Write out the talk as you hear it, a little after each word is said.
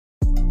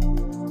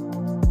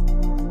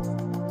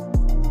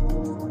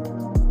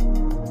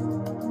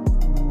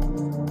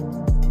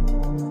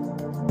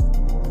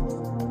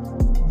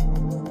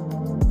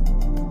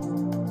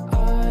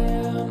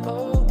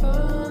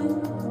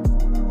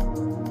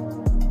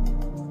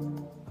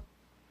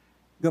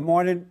Good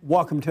morning.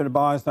 Welcome to the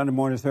Barnes Sunday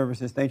morning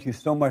services. Thank you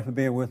so much for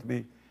being with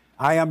me.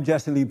 I am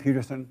Jesse Lee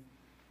Peterson.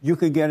 You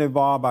can get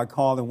involved by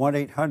calling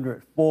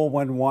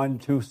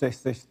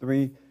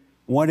 1-800-411-2663,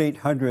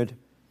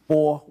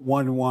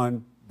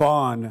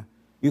 1-800-411-BOND.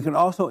 You can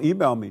also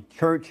email me,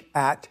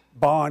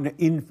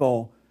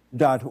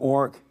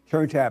 church@bondinfo.org,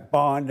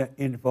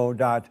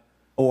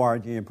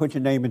 church@bondinfo.org, and put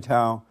your name and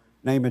town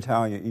your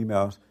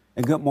emails.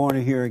 And good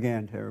morning here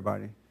again to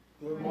everybody.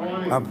 Good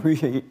morning. I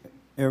appreciate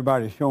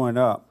everybody showing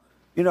up.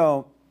 You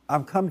know,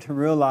 I've come to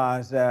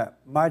realize that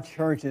my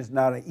church is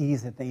not an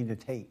easy thing to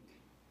take.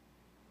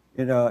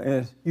 You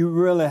know, you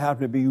really have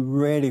to be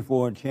ready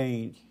for a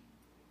change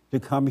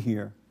to come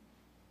here,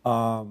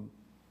 or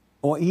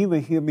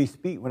even hear me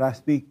speak when I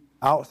speak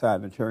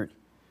outside the church.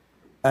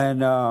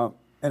 And I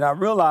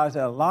realize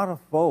that a lot of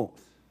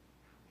folks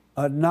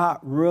are not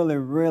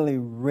really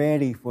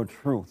ready for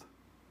truth.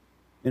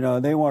 You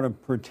know, they want to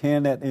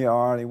pretend that they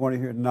are. They want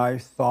to hear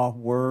nice, soft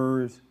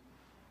words.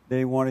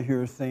 They want to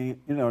hear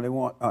sing, you know, they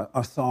want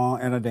a song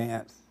and a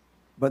dance.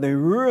 But they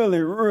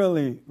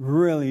really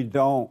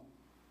don't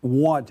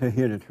want to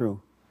hear the truth.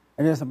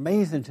 And it's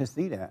amazing to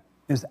see that.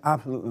 It's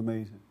absolutely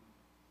amazing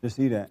to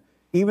see that.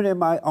 Even in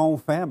my own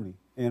family,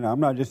 and I'm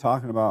not just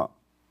talking about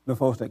the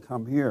folks that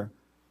come here,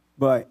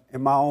 but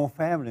in my own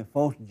family,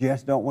 folks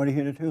just don't want to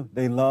hear the truth.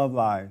 They love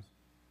lies.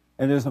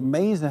 And it's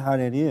amazing how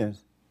that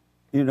is.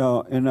 You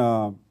know,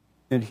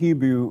 in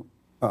Hebrew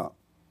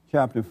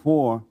chapter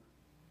 4,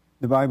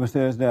 the Bible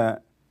says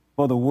that,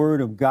 for the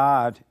word of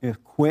God is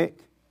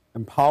quick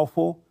and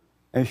powerful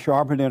and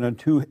sharper than a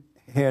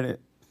two-headed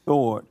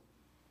sword,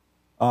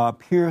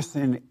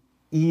 piercing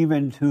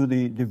even to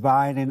the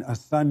dividing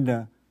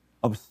asunder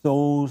of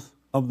souls,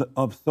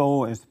 of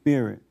soul and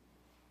spirit,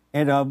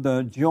 and of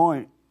the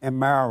joint and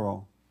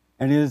marrow,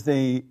 and is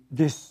a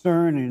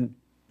discern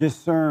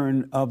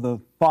of the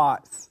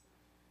thoughts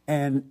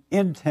and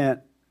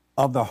intent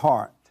of the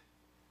heart.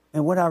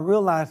 And what I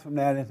realized from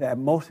that is that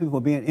most people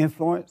are being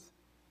influenced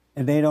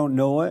and they don't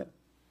know it.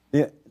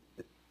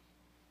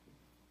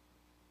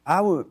 I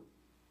would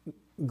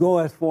go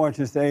as far as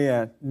to say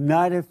that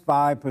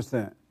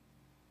 95%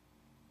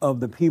 of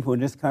the people in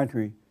this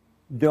country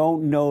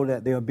don't know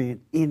that they're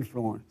being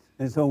influenced.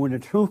 And so when the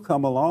truth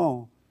come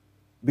along,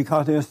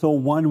 because they're so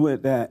one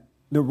with that,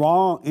 the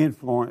wrong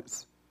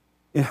influence,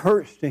 it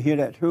hurts to hear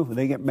that truth. And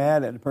they get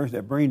mad at the person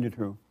that brings the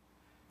truth.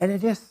 And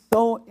it's just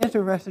so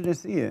interesting to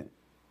see it.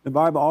 The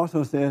Bible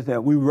also says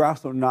that we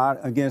wrestle not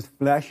against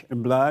flesh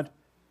and blood,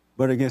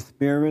 but against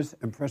spirits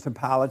and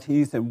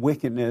principalities and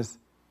wickedness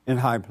in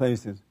high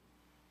places.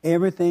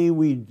 Everything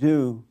we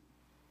do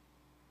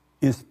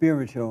is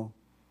spiritual,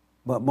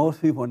 but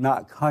most people are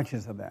not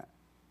conscious of that.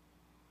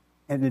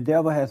 And the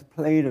devil has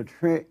played a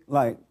trick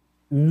like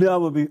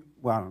never before.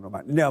 Well, I don't know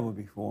about never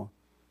before,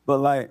 but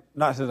like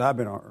not since I've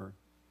been on earth.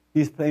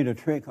 He's played a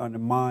trick on the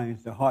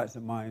hearts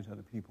and minds of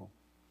the people.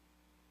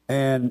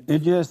 And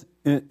it is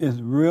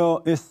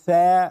real, it's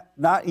sad,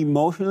 not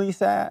emotionally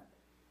sad,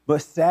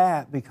 but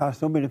sad because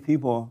so many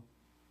people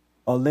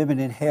are living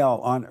in hell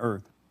on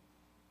earth.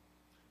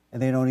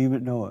 And they don't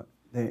even know it.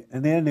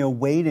 And then they're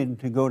waiting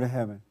to go to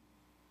heaven.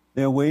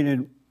 They're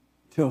waiting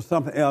till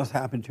something else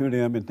happened to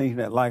them and thinking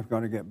that life's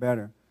going to get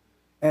better.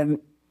 And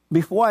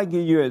before I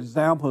give you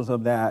examples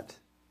of that,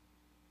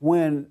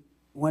 when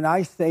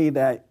I say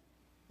that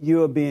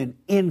you're being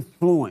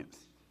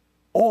influenced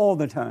all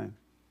the time,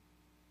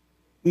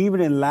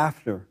 even in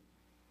laughter,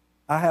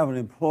 I have an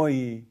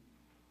employee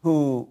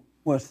who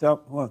was, a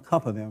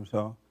couple of them,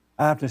 so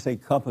I have to say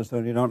couple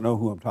so they don't know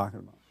who I'm talking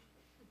about,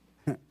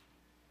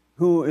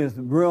 who is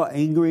a real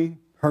angry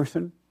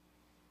person,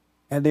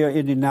 and they're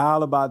in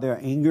denial about their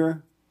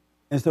anger,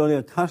 and so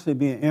they're constantly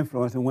being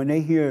influenced. And when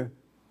they hear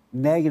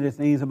negative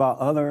things about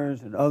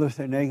others and others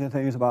say negative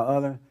things about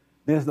others,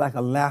 there's like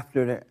a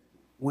laughter that,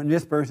 when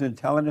this person is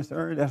telling the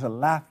story, there's a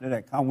laughter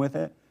that comes with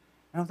it.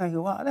 And I'm thinking,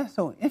 wow, that's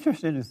so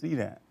interesting to see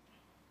that.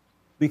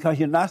 Because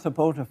you're not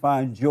supposed to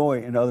find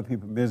joy in other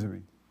people's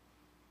misery.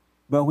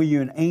 But when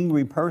you're an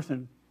angry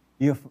person,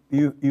 you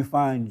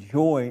find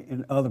joy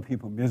in other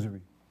people's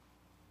misery.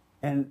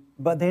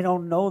 But they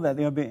don't know that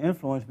they're being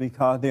influenced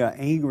because they are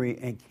angry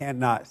and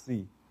cannot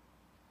see.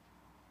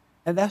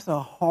 And that's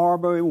a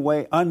horrible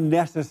way,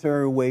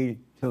 unnecessary way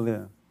to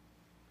live.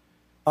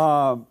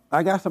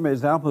 I got some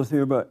examples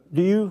here, but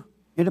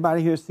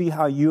anybody here see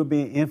how you're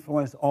being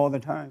influenced all the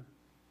time?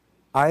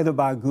 Either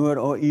by good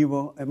or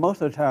evil, and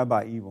most of the time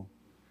by evil.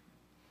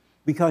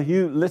 Because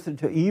you listen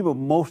to evil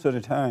most of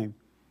the time.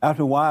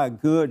 After a while,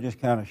 good just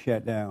kind of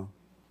shut down.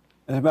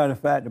 As a matter of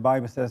fact, the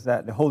Bible says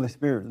that the Holy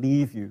Spirit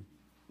leaves you.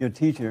 Your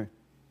teacher,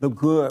 the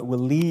good will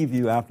leave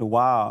you after a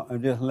while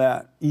and just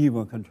let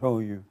evil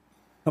control you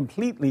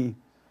completely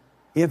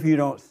if you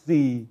don't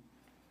see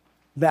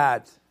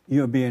that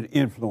you're being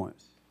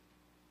influenced.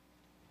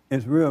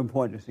 It's real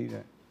important to see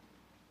that.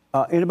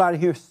 Anybody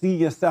here see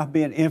yourself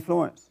being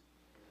influenced?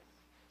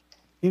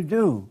 You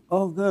do?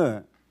 Oh,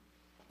 good.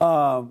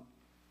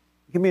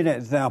 Give me an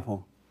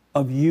example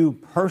of you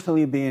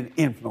personally being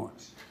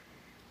influenced.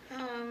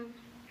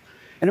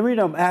 And the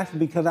reason I'm asking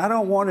because I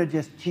don't want to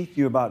just teach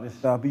you about this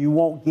stuff, but you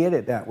won't get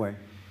it that way.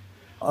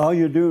 All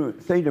you do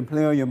is say to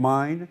play on your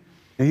mind,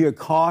 and he'll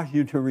cause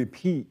you to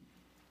repeat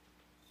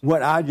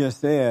what I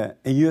just said,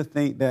 and you'll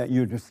think that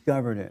you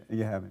discovered it, and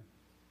you haven't.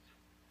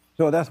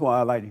 So that's why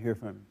I'd like to hear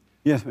from you.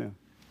 Yes, ma'am.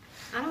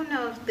 I don't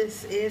know if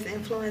this is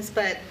influence,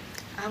 but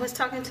I was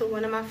talking to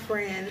one of my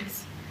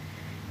friends,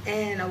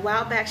 and a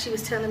while back she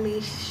was telling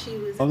me she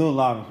was... A little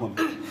louder for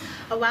me.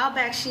 A while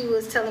back she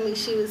was telling me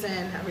she was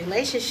in a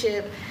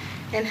relationship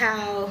and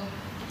how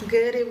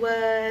good it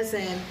was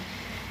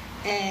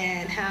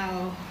and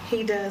how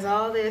he does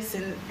all this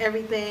and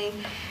everything.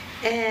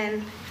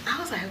 And I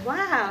was like,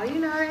 wow,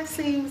 that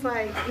seems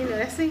like,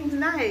 that seems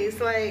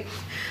nice. Like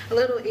a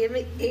little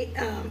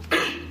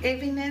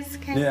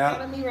enviness came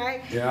out of me,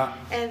 right? Yeah.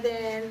 And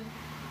then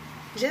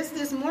just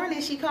this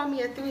morning, she called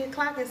me at 3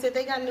 o'clock and said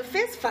they got in a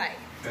fist fight.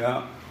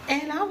 Yeah.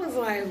 And I was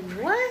like,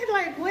 what?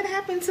 Like, what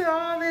happened to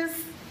all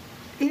this?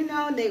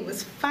 And they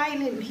was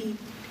fighting, and he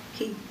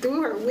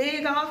threw her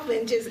wig off,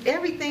 and just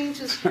everything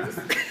just...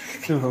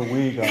 Threw her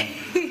wig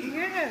off.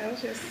 Yeah, it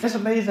was just... It's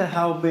amazing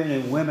how many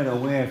women are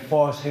wearing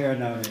false hair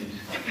nowadays.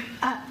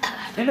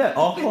 Isn't that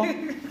awful?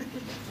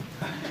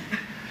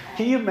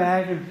 Can you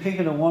imagine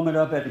picking a woman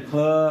up at the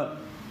club,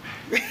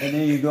 and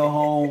then you go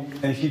home,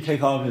 and she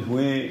take off his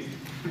wig,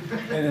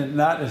 and it's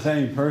not the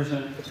same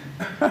person?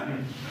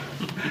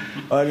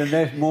 Or the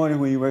next morning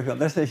when you wake up,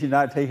 let's say she's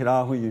not taking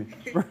off when you...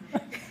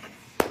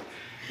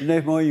 The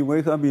next morning you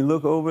wake up, you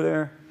look over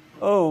there,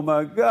 oh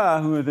my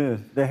God, who is this?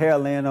 The hair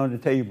laying on the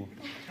table.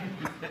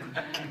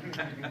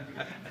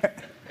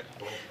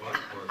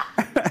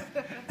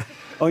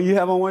 Oh, you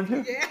have on one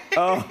too? Yeah.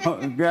 Oh,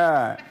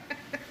 God.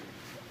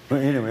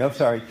 But anyway, I'm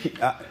sorry.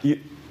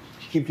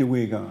 Keep your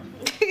wig on.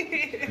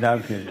 No,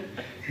 I'm kidding.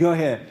 Go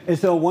ahead. And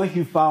so once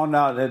you found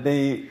out that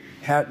they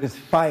had this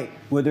fight,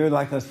 was there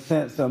like a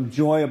sense of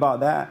joy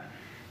about that?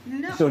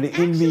 No, so the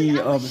actually,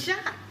 envy I was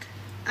shocked.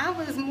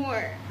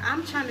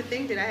 I'm trying to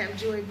think that I have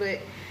joy, but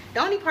the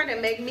only part that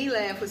made me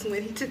laugh was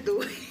when he took the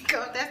wig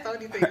off. That's the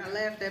only thing I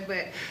laughed at,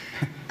 but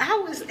I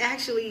was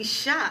actually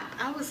shocked.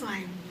 I was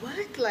like,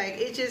 what? Like,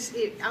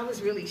 I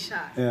was really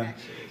shocked,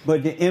 actually.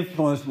 But the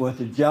influence was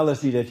the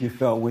jealousy that you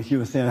felt when you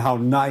were saying how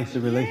nice the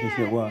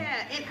relationship was.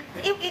 Yeah,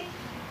 it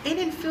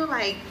didn't feel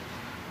like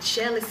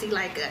jealousy,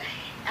 I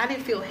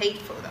didn't feel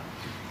hateful, though.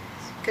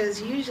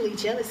 Because usually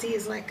jealousy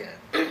is like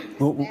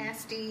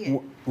nasty.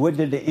 What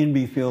did the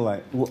envy feel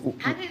like?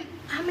 I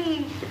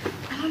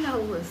don't know,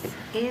 it was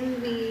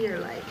envy or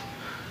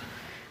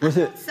was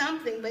I felt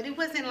something, but it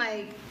wasn't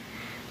like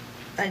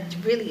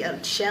really a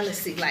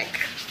jealousy, I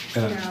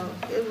don't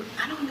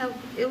know,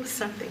 it was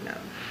something though.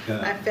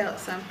 Yeah. I felt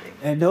something.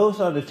 And those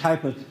are the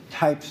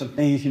types of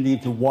things you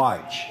need to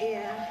watch.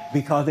 Yeah.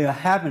 Because they are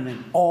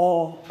happening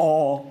all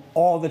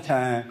the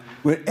time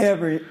with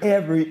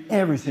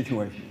every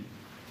situation.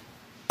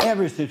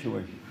 Every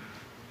situation.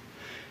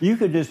 You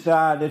could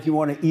decide that you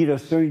want to eat a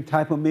certain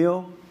type of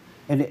meal,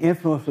 and the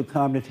influence will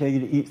come to tell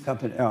you to eat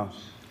something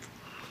else.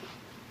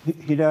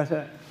 He does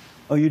that?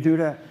 Oh, you do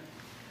that?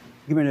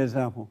 Give me an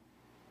example.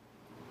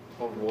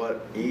 Of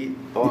what? Eat?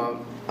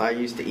 I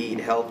used to eat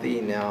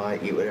healthy. Now I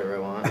eat whatever I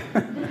want.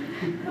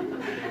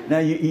 Now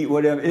you eat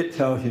whatever it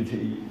tells you to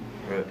eat.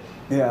 Right.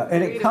 Yeah,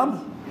 and it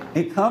comes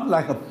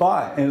like a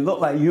thought, and it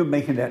looks like you're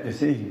making that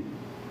decision.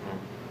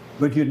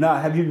 But you're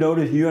not. Have you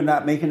noticed you're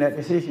not making that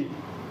decision?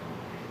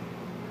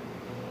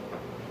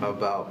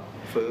 About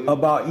food?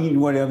 About eating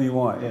whatever you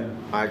want, yeah.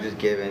 I just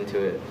give into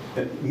it.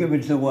 Give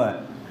into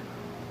what?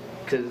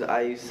 Because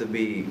I used to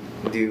be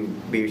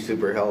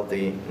super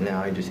healthy.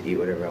 Now I just eat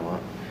whatever I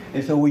want.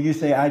 And so when you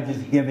say I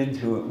just give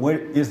into it, what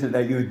is it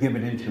that you're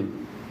giving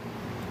into?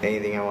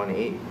 Anything I want to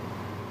eat.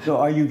 So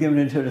are you giving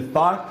into the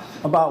thoughts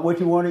about what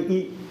you want to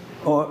eat?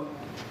 Or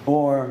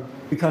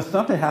because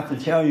something has to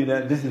tell you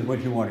that this is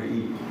what you want to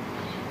eat?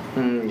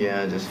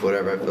 Yeah, just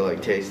whatever I feel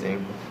like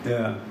tasting.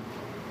 Yeah.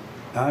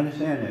 I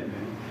understand that,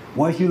 man.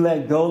 Once you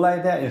let go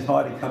like that, it's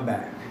hard to come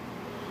back.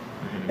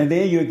 And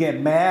then you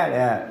get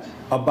mad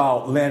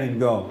about letting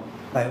go.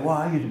 Like, well,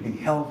 I used to be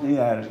healthy,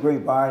 I had a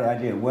great body, I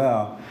did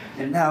well.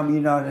 And now,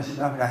 this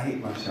stuff, I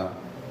hate myself.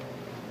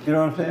 You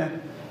know what I'm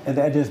saying? And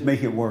that just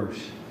makes it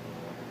worse.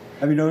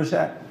 Have you noticed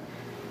that?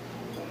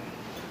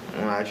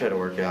 Well, I try to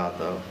work it out,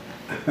 though.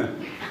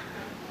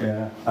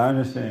 Yeah, I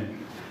understand.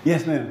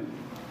 Yes, ma'am.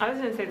 I was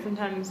going to say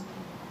sometimes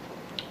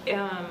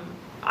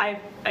I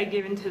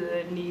give into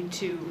the need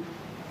to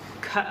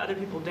cut other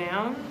people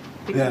down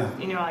because, I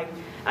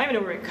don't even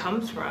know where it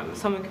comes from.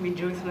 Someone can be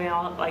doing something,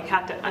 I'll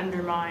have to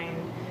undermine.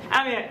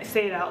 I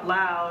say it out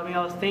loud,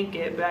 I'll think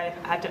it, but I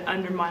have to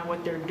undermine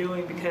what they're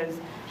doing because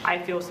I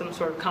feel some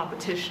sort of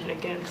competition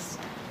against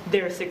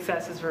their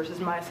successes versus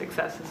my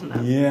successes.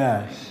 And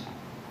yes.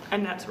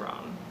 And that's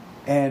wrong.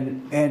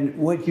 And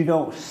what you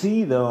don't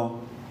see,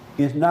 though,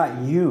 is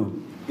not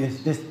you.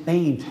 It's this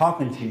thing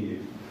talking to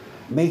you,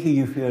 making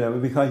you feel that way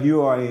because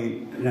you are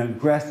an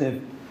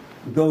aggressive,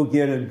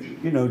 go-getter,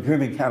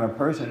 driven kind of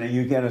person, and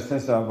you get a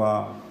sense of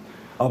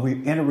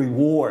inner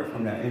reward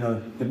from that,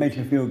 that makes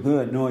you feel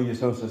good knowing you're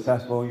so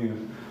successful, you're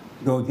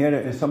go get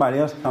it, and somebody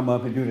else come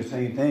up and do the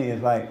same thing.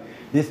 It's like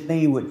this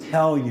thing would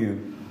tell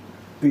you,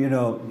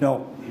 don't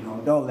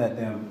let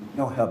them,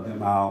 don't help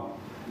them out,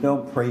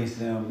 don't praise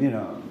them,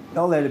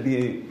 don't let it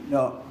be,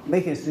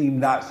 make it seem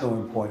not so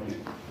important.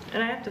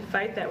 And I have to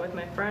fight that with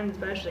my friends,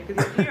 especially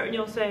because you'll hear and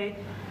you'll say,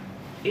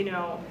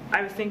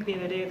 I was thinking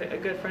the other day that a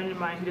good friend of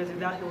mine who does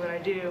exactly what I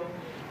do,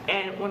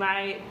 and when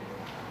I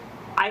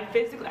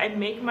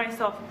make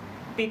myself.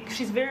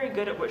 She's very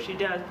good at what she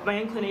does. My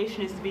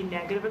inclination is to be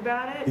negative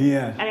about it.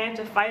 Yeah. And I have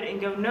to fight it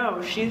and go,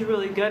 no, she's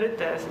really good at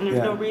this. And there's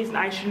no reason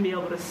I shouldn't be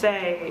able to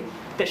say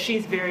that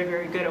she's very,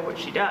 very good at what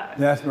she does.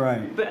 That's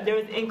right. But there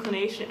was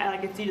inclination, I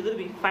could see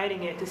literally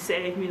fighting it to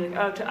say to me,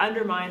 to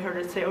undermine her,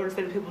 to say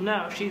to people,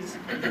 no, she's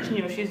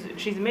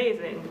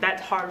amazing. But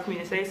that's hard for me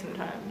to say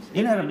sometimes.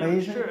 Isn't that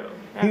amazing? It's true.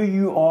 Yeah. Here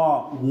you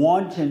are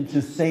wanting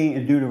to say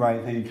and do the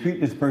right thing, treat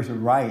this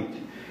person right.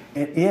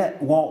 And it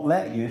won't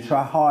let you. It's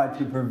try hard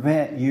to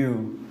prevent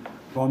you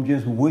from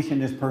just wishing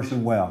this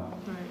person well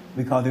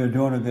because they're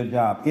doing a good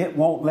job. It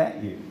won't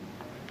let you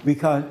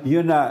because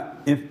you're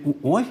not.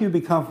 Once you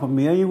become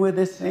familiar with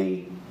this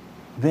thing,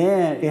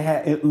 then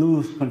it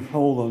loses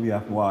control of you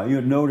after a while.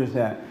 You'll notice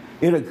that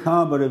it'll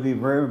come, but it'll be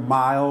very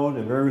mild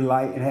and very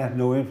light. It has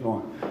no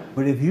influence.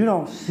 But if you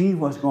don't see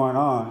what's going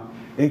on,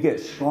 it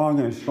gets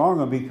stronger and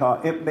stronger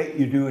because it makes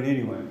you do it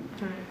anyway.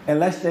 Right.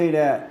 And let's say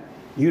that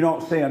you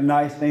don't say a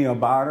nice thing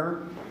about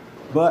her,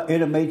 but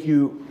it'll make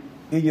you,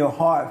 in your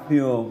heart,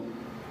 feel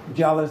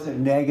jealous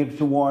and negative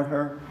toward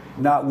her,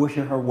 not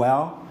wishing her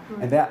well,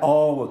 and that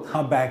all will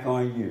come back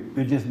on you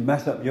and just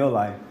mess up your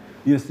life.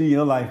 You'll see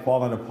your life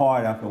falling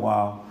apart after a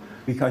while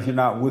because you're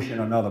not wishing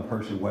another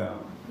person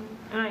well.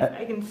 And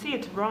I can see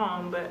it's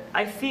wrong, but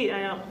I see it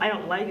and I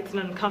don't like it. It's an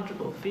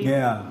uncomfortable feeling.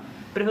 Yeah.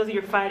 But it feels like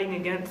you're fighting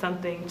against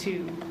something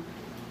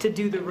to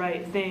do the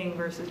right thing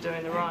versus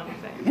doing the wrong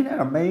thing. Isn't that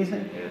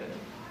amazing? Yeah.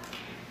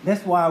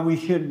 That's why we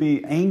should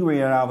be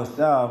angry at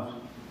ourselves.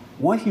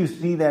 Once you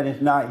see that it's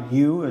not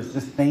you, it's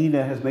this thing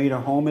that has made a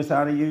home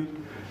inside of you,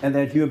 and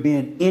that you're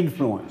being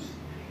influenced.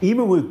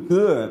 Even with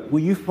good,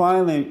 when you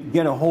finally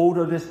get a hold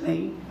of this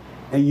thing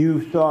and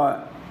you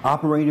start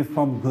operating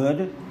from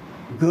good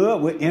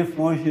will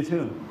influence you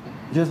too.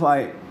 Just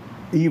like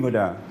evil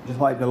does, just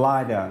like the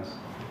lie does.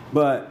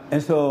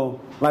 And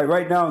so, like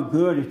right now,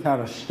 good is kind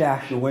of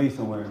stashed away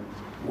somewhere.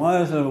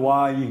 Once in a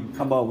while, you can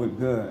come up with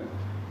good.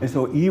 And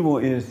so evil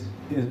is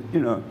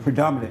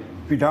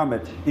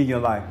predominant in your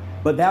life.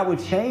 But that will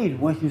change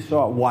once you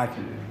start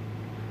watching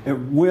it. It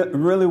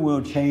really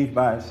will change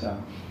by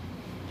itself.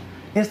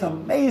 It's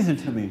amazing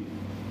to me.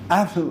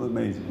 Absolutely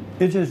amazing.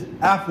 It's just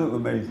absolutely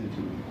amazing to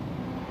me.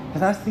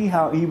 Because I see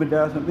how evil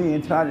does with me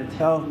and try to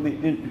tell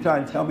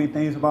me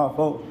things about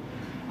folks.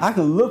 I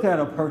can look at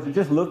a person,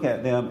 just look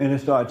at them, and then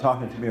start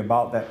talking to me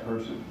about that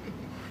person.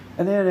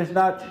 And then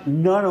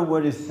none of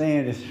what it's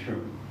saying is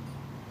true.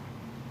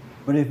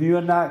 But if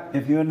you're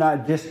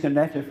not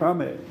disconnected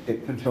from it,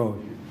 it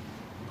controls you.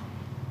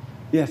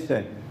 Yes,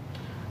 Jay.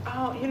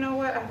 Oh, you know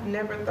what? I've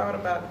never thought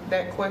about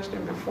that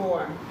question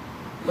before.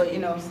 But,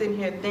 sitting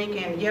here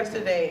thinking,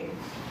 yesterday,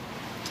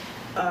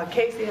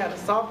 Casey had a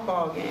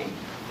softball game.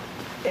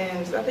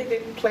 And so I think they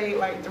played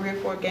like 3 or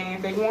 4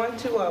 games. They won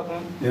 2 of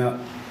them. Yeah.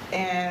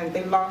 And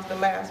they lost the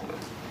last one.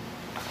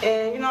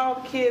 And, all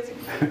the kids,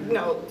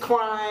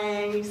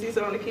 crying. You see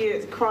some of the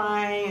kids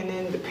crying, and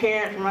then the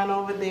parents run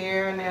over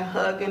there, and they're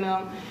hugging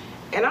them.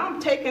 And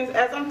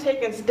as I'm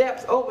taking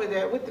steps over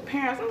there with the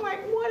parents, I'm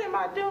like, what am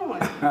I doing?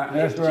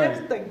 That's right. It's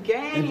just a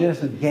game. It's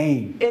just a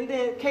game. And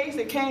then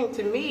Casey came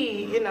to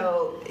me,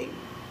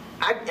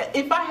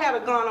 if I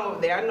had gone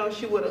over there, I know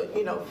she would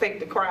have,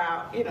 faked the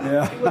crowd. She would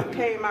have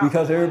came out.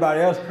 Because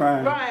everybody else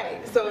crying.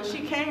 Right. So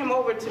she came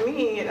over to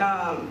me, and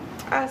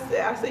I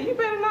said, you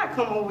better not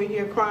come over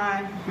here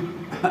crying,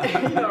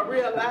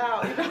 real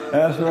loud.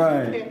 That's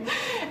right.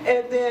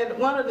 And then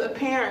one of the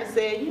parents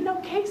said,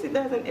 Casey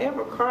doesn't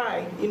ever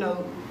cry,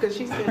 because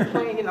she's been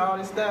playing all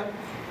this stuff.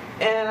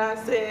 And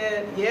I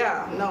said,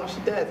 yeah, no,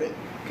 she doesn't.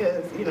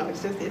 Because,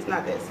 it's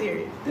not that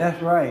serious. That's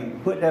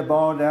right. Put that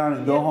ball down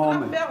and go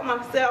home. I felt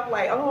myself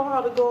like, I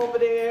ought to go over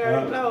there.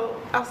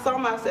 I saw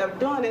myself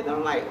doing it.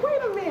 I'm like,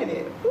 wait a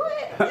minute.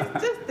 What?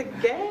 It's just a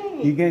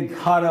game. You get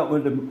caught up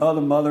with the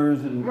other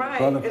mothers and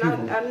other people.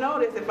 And I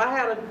noticed if I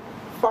had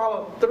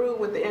followed through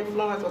with the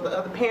influence of the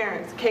other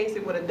parents, Casey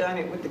would have done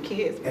it with the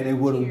kids. And it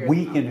would have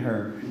weakened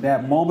her.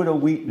 That moment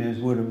of weakness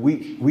would have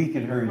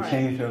weakened her and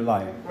changed her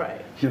life. Right.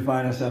 She'll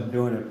find herself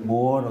doing it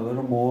more, a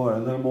little more, a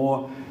little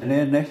more. And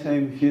then next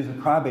thing, she's a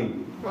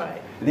crybaby.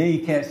 Right. And then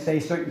you can't say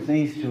certain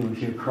things to her,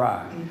 she'll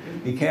cry.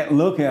 Mm-hmm. You can't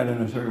look at her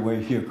in a certain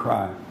way, she'll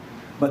cry.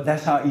 But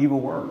that's how evil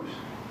works.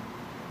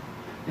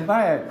 If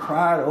I had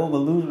cried over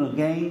losing a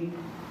game,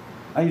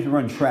 I used to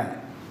run track.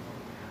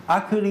 I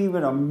couldn't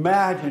even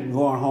imagine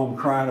going home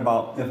crying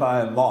about if I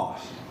had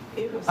lost.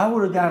 I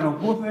would have gotten a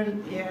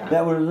whooping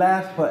that would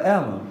last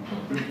forever.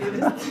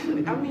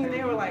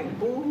 They were like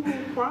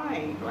boo-hoo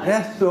crying.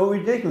 That's so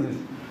ridiculous.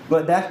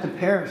 But that's the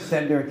parents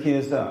setting their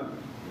kids up.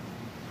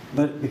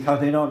 But because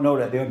they don't know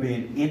that they're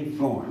being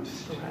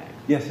influenced. Right.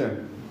 Yes,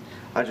 sir.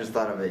 I just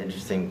thought of an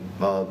interesting.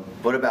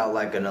 What about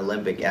like an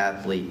Olympic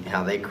athlete?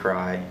 How they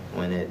cry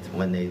when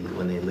they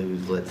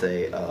lose? Let's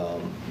say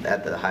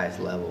at the highest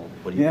level.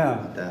 What do you think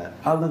about that?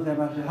 I looked at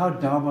myself. How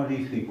dumb are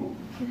these people?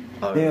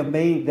 They Yeah. have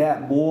made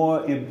that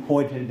more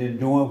important than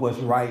doing what's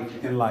right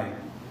in life.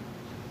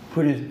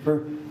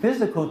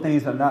 Physical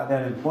things are not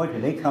that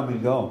important. They come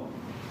and go.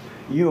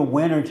 You're a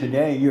winner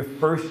today. You're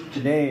first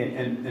today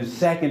and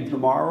second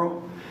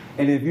tomorrow.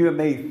 And if you have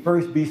made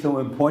first be so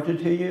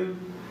important to you,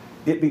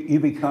 you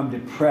become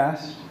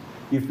depressed.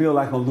 You feel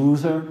like a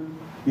loser.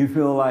 You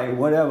feel like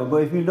whatever.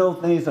 But if you know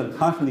things are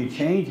constantly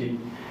changing,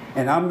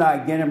 and I'm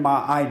not getting my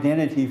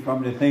identity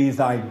from the things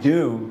I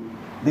do,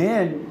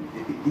 then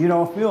you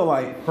don't feel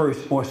like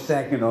first or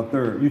second or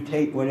third. You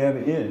take whatever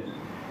it is.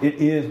 It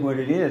is what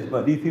it is.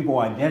 But these people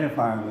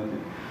identify with it.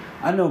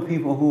 I know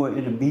people who are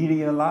in the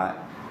media a lot,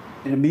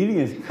 and the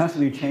media is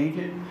constantly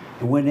changing.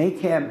 And when they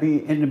can't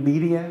be in the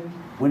media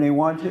when they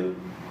want to,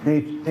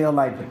 they're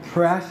like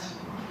depressed.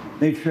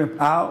 They trip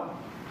out.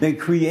 They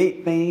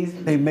create things.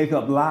 They make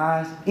up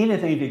lies.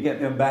 Anything to get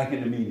them back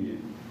in the media,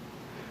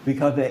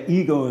 because their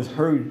ego is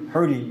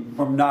hurting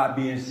from not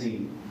being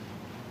seen,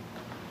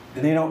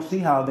 and they don't see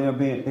how they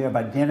have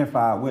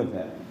identified with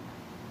that.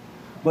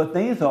 But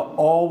things are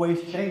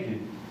always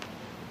changing.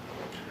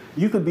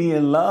 You could be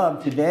in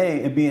love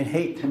today and be in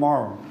hate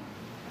tomorrow.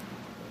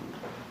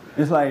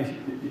 It's like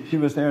she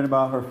was saying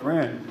about her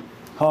friend.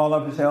 Call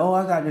up and say, "Oh,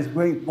 I got this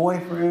great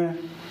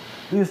boyfriend.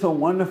 He's so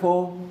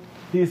wonderful.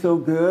 He's so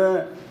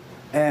good."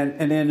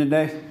 And then the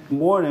next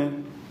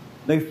morning,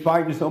 they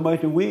fighting so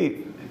much the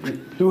wig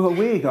threw her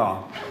wig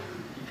off.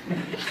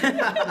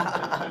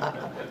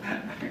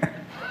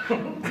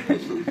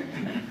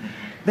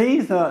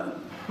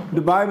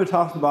 The Bible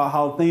talks about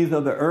how things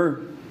of the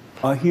earth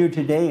are here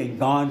today and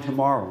gone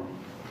tomorrow.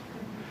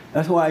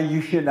 That's why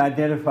you shouldn't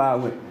identify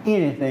with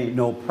anything,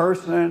 no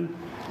person,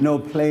 no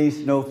place,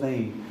 no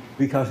thing,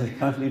 because it's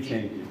constantly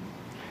changing.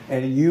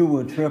 And you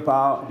will trip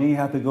out, then you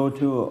have to go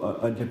to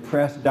a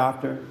depressed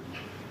doctor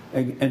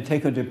and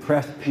take a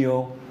depressed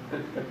pill.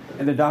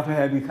 And the doctor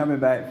had me coming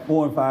back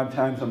 4 and 5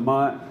 times a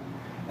month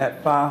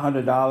at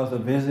 $500 a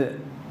visit,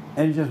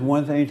 and it's just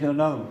one thing to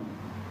another one.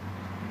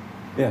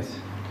 Yes.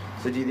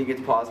 So do you think it's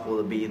possible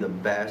to be the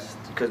best?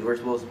 Because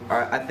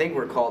I think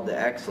we're called to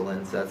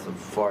excellence. That's as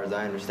far as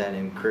I understand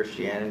in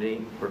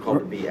Christianity. We're called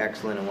to be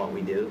excellent in what we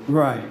do.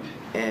 Right.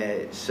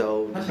 And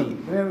so That's a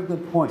very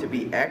good point. To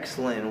be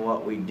excellent in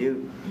what we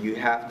do, you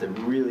have to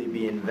really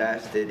be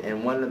invested.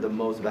 And one of the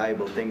most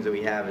valuable things that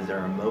we have is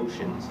our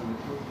emotions.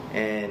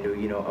 And,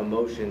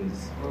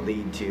 emotions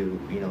lead to,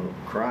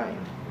 crying.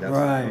 That's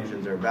right. what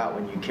emotions are about.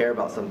 When you care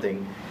about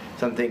something,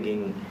 so I'm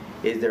thinking,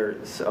 is there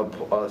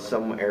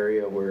some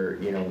area where,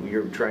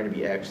 you're trying to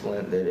be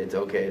excellent, that it's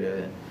okay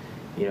to,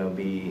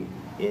 be,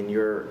 in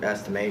your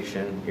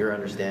estimation, your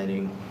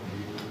understanding,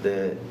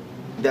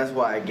 that's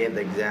why I gave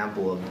the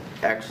example of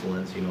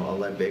excellence,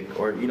 Olympic,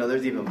 or,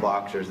 there's even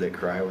boxers that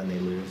cry when they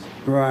lose.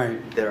 Right.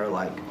 That are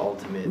like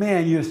ultimate.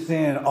 Man, you're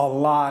saying a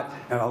lot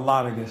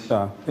of good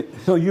stuff.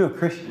 So you're a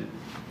Christian.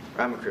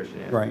 I'm a Christian,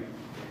 yeah. Right.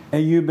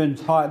 And you've been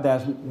taught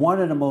that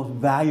one of the most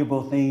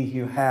valuable things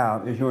you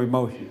have is your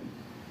emotion.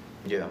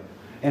 Yeah.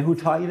 And who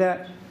taught you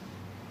that?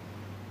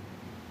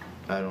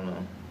 I don't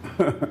know.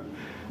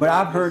 But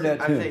I've heard that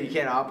too. I'm saying you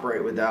can't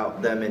operate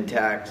without them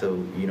intact,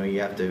 so you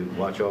have to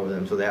watch over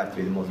them. So they have to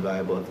be the most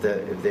valuable.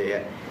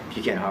 If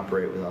you can't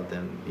operate without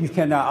them, you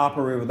cannot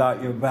operate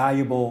without your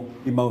valuable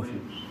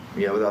emotions.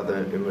 Yeah, without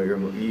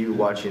you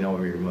watching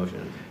over your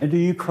emotions. And do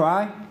you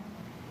cry?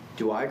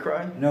 Do I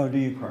cry? No, do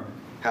you cry?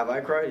 Have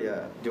I cried?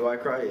 Yeah. Do I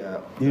cry? Yeah.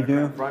 You do?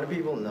 In front of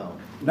people? No.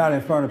 Not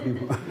in front of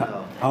people.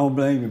 No. I don't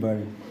blame you,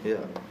 buddy.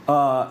 Yeah.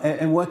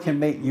 And what can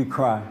make you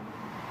cry?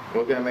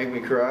 What can make me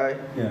cry?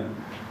 Yeah.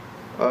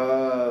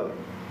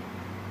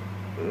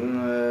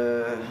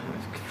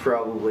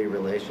 Probably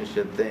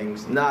relationship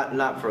things.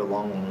 Not for a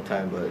long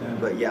time,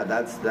 but yeah,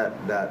 that's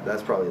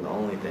probably the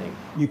only thing.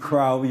 You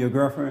cry over your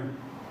girlfriend?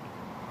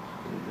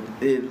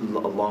 A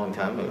long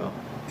time ago.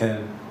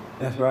 Yeah,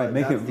 that's right.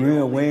 Make it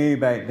real way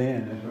back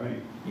then. That's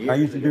right. I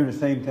used to do the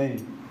same thing.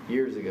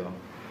 Years ago.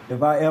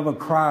 If I ever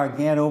cry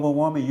again over a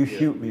woman, you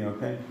shoot me,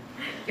 okay?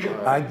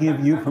 I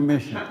give you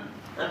permission.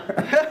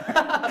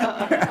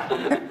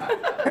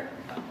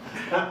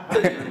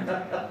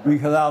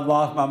 Because I've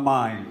lost my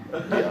mind.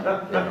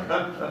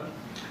 Yeah.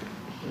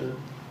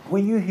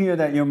 When you hear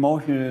that your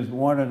emotion is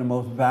one of the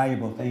most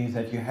valuable things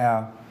that you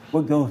have,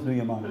 what goes through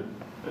your mind?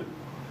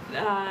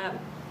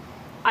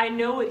 I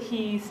know what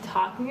he's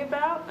talking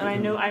about, and I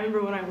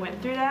remember when I went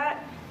through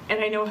that, and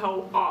I know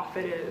how off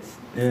it is.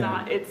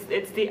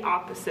 It's the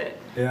opposite.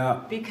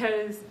 Yeah.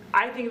 Because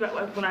I think about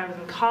like when I was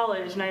in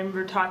college, and I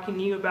remember talking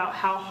to you about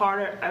how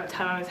hard of a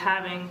time I was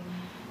having,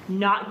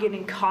 not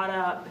getting caught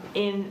up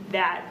in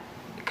that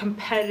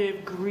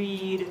competitive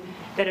greed,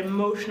 that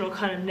emotional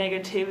kind of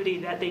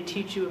negativity that they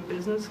teach you in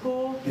business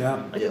school.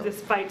 Yeah. Like Yeah. this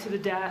fight to the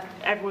death,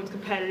 everyone's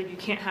competitive, you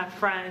can't have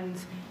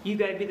friends, you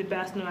gotta be the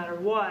best no matter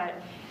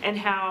what. And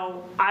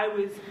how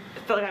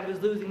felt like I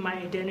was losing my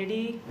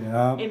identity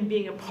Yeah. in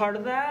being a part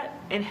of that,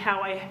 and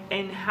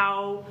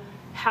how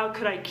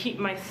could I keep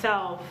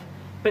myself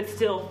but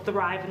still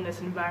thrive in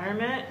this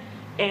environment.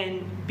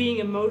 And being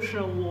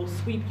emotional will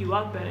sweep you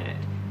up in it.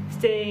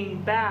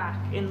 Staying back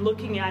and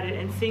looking at it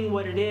and seeing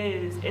what it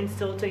is and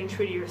still staying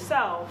true to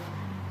yourself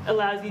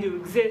allows you to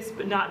exist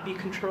but not be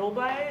controlled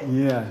by it.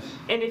 Yes.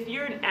 And if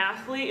you're an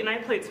athlete, and I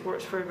played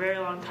sports for a very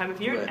long time,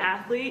 if you're an Right.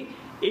 athlete,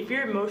 if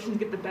your emotions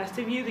get the best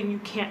of you, then you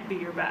can't be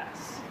your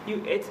best.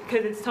 It's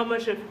because it's so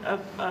much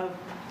of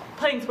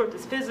playing sports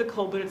is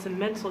physical, but it's a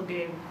mental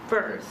game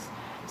first.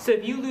 So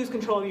if you lose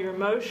control of your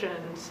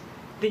emotions,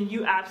 then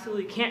you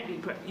absolutely can't be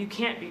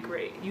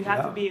great. You have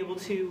Yeah. to be able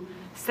to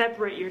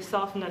separate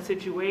yourself from that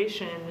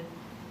situation,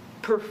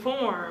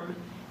 perform,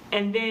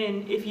 and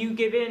then if you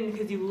give in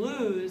because you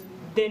lose,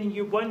 then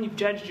you've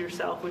judged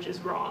yourself, which is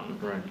wrong.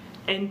 Right.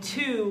 And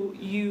two,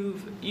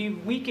 you've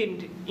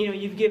weakened,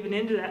 you've given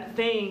into that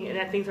thing, and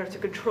that thing starts to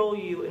control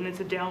you, and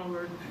it's a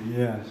downward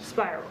Yes.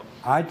 spiral.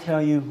 I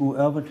tell you,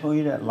 whoever told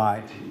you that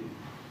lied to you.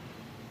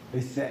 They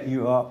set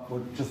you up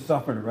to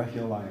suffer the rest of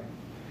your life.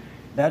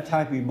 That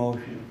type of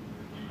emotion,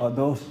 or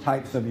those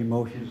types of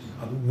emotions,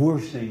 are the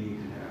worst thing you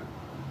can have.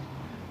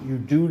 You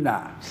do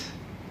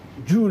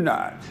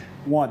not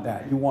want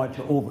that. You want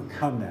to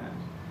overcome that.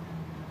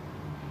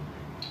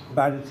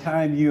 By the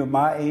time you're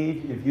my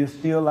age, if you're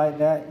still like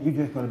that, you're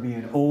just going to be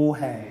an old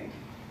hag.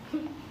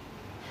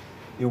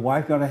 Your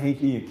wife's going to hate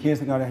you, your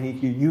kids are going to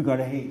hate you, you're going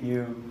to hate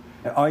you,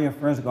 and all your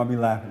friends are going to be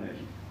laughing at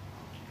you.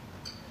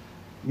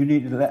 You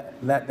need to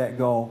let that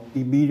go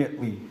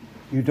immediately.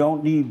 You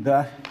don't need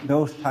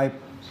those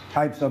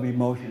types of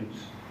emotions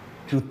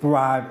to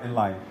thrive in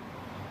life.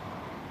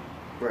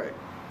 Right.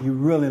 You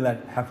really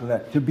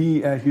have to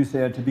be, as you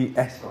said, to be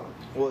excellent.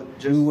 Well,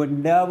 You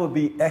would never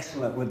be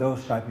excellent with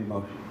those type of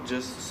emotions.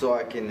 just so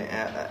I can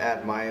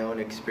add my own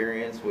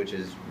experience, which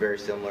is very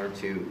similar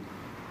to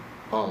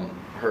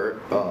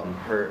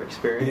her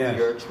experience, Yes.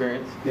 your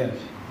experience. Yes.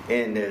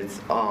 And it's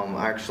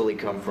I actually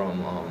come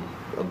from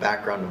a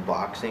background of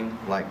boxing,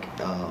 like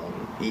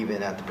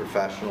even at the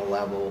professional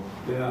level,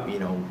 Yeah.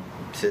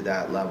 To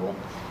that level.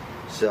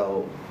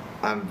 So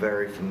I'm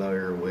very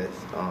familiar with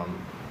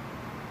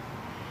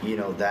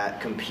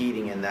that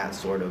competing in that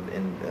sort of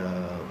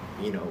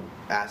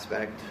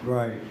aspect.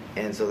 Right.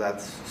 And so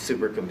that's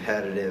super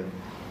competitive.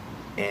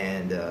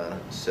 And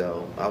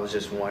so I was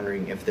just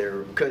wondering if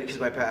because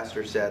my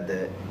pastor said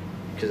that,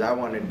 because I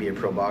wanted to be a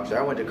pro boxer.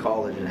 I went to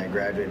college and I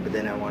graduated, but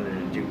then I wanted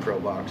to do pro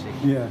boxing.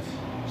 Yes.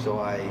 So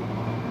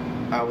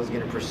I was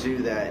going to pursue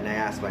that, and I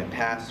asked my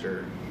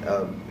pastor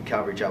of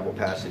Calvary Chapel,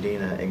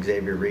 Pasadena,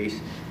 Xavier Reese.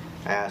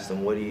 I asked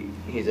him,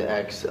 he's an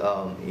ex,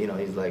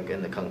 he's like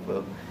in the Kung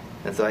Fu.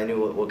 And so I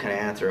knew what kind of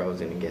answer I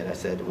was going to get. I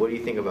said, what do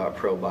you think about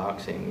pro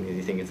boxing? Do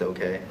you think it's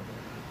okay?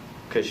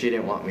 Because she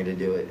didn't want me to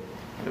do it,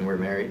 and we're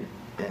married.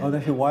 And Oh,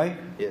 that's your wife?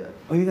 yeah,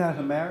 Oh, you guys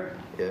are married?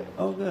 yeah,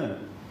 Oh, good.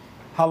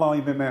 How long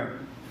you been married?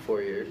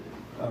 4 years.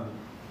 Oh.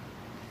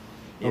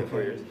 Yeah, 4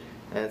 Okay. years.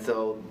 And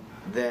so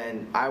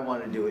then I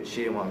wanted to do it.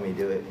 She didn't want me to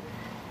do it.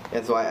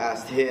 And so I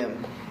asked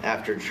him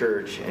after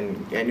church,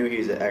 and I knew he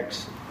was an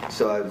ex,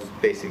 so I was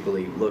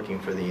basically looking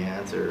for the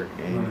answer.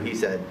 And Right. he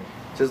said,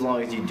 so as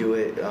long as you do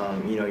it,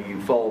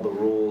 you follow the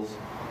rules,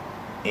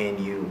 and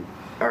you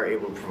are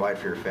able to provide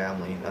for your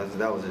family.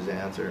 That was his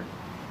answer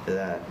to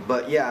that.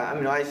 But yeah, I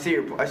mean, I see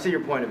your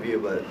point of view,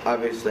 but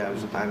obviously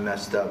I'm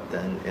messed up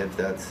then if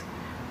that's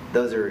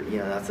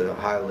a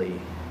highly,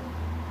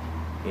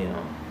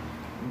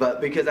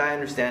 but because I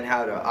understand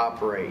how to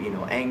operate,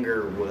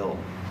 anger will,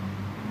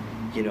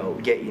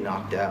 get you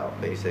knocked out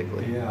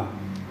basically. Yeah,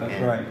 that's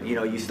And, right.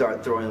 You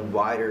start throwing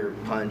wider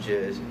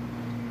punches,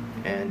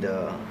 and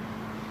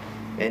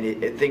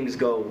things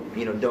go,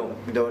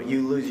 don't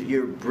you lose,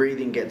 your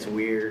breathing gets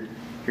weird,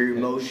 your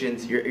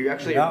emotions, your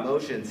Yeah.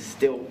 emotions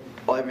steal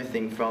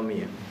everything from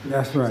you.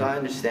 That's So I right.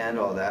 understand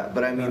all that,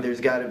 but I mean, Yeah.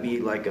 there's got to be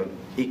like a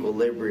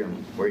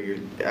equilibrium where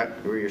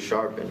you're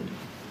sharpened.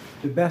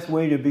 The best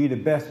way to be the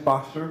best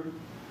boxer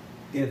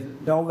is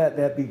don't let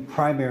that be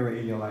primary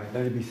in your life.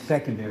 Let it be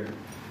secondary.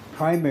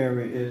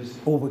 Primary is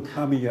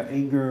overcoming your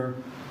anger,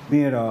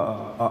 being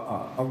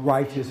a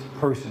righteous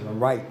person, a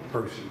right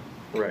person.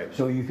 Right.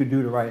 So you can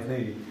do the right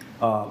thing,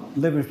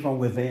 living from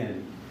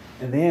within.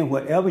 And then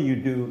whatever you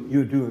do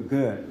it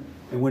good.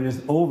 And when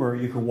it's over,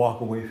 you can walk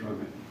away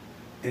from it.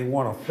 It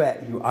won't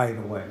affect you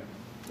either way.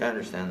 I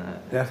understand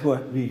that. That's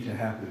what needs to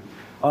happen.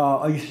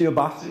 Are you still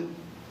boxing?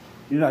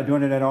 You're not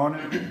doing it at all now?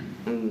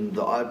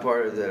 The odd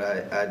part is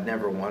that I'd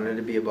never wanted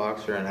to be a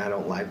boxer, and I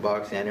don't like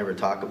boxing. I never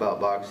talk about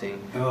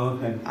boxing. Oh,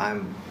 okay.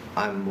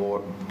 I'm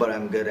more, but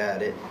I'm good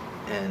at it,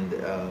 and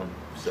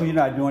So you're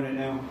not doing it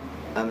now?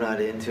 I'm not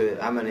into it.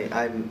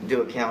 I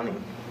do accounting.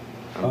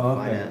 I'm Oh,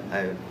 okay. finance.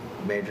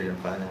 I majored in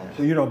finance.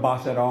 So you don't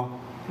box at all?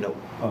 Nope.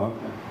 Oh, okay.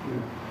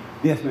 Yeah.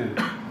 Yes, ma'am.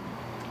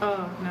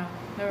 Oh, no,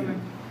 never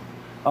mind.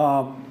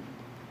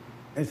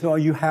 And so are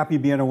you happy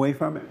being away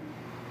from it?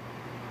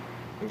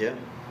 Yeah.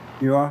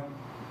 You are?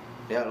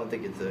 Yeah, I don't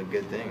think it's a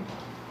good thing.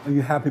 Are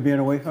you happy being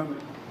away from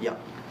it? Yeah.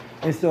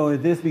 And so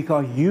is this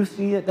because you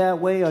see it that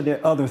way, or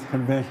did others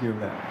convince you of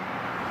that?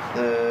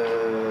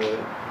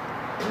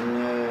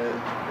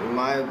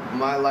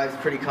 My life's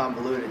pretty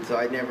convoluted, so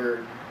I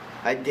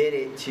did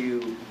it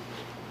to,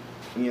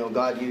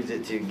 God used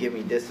it to give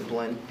me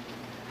discipline,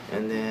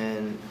 and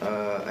then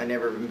I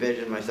never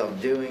envisioned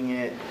myself doing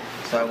it,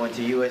 so I went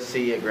to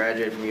USC, I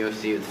graduated from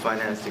USC with a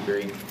finance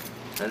degree,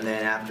 and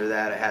then after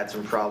that I had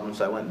some problems,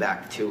 so I went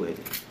back to it,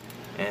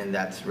 and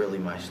that's really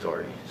my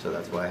story, so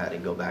that's why I had to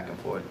go back and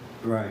forth.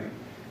 Right.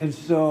 And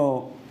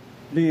so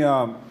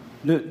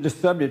the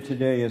subject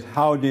today is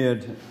how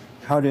did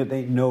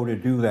they know to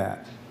do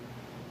that?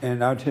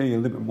 And I'll tell you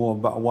a little bit more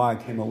about why I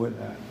came up with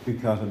that,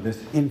 because of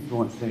this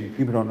influence thing.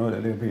 People don't know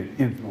that they're being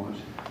influenced.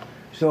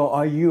 So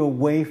are you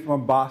away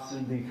from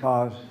boxing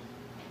because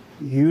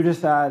you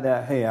decide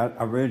that, hey,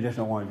 I really just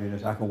don't want to do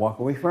this, I can walk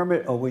away from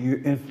it, or were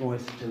you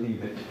influenced to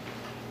leave it?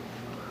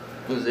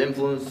 I was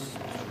influenced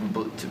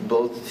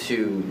both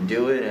to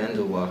do it and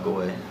to walk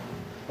away.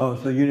 Oh,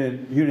 so you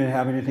didn't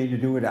have anything to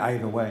do with it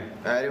either way?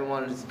 I didn't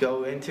want to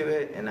go into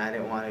it, and I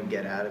didn't want to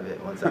get out of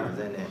it once I was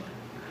in it.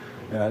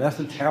 Yeah, that's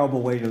a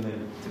terrible way to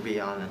live. To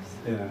be honest.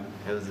 Yeah.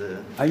 It was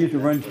I used to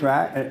run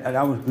track, and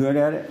I was good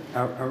at it.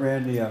 I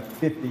ran the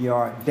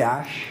 50-yard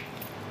dash,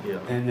 yeah.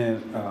 and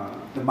then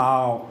the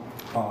mile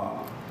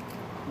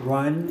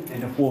run,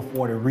 and the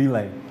 440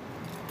 relay.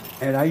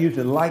 And I used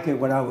to like it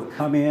when I would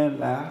come in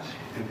last,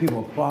 and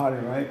people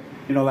applauded, right?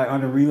 Like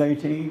on the relay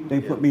team,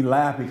 they put me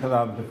last because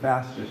I was the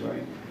fastest,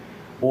 right?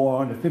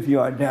 Or on the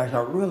 50-yard dash,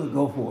 I really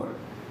go for it.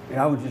 And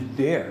I was just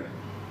there.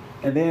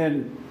 And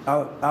then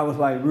I was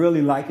like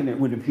really liking it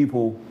when the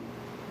people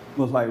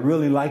was like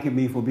really liking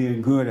me for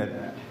being good at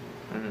that.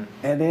 Mm-hmm.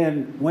 And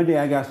then one day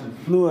I got some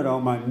fluid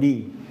on my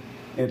knee,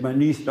 and my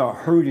knee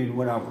started hurting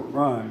when I would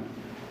run.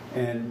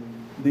 And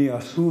the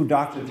school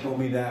doctor told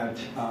me that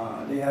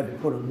they had to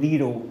put a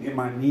needle in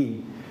my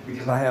knee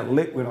because I had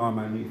liquid on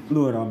my knee,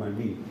 fluid on my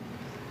knee.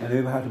 And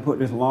they would have to put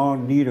this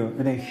long needle,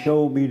 and they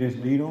showed me this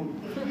needle.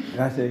 And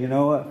I said, you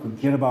know what,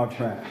 forget about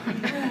track.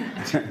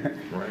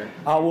 Right.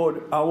 I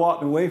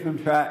walked away from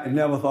track and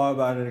never thought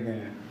about it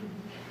again.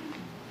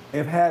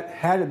 If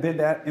had it been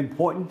that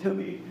important to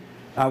me,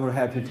 I would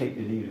have had to take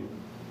the needle.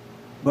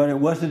 But it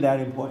wasn't that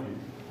important.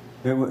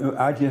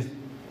 I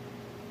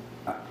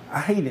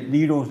hated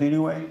needles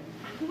anyway,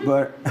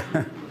 but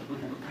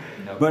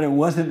but it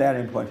wasn't that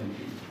important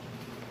to me.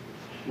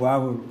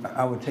 Well,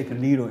 I would take a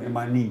needle in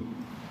my knee.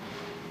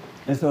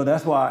 And so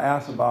that's why I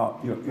asked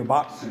about your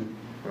boxing.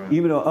 Right.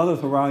 Even though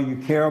others around you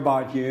care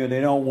about you, they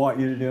don't want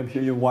you to do, I'm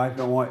sure your wife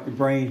don't want your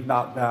brains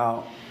knocked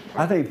out.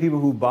 I think people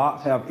who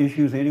box have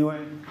issues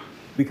anyway,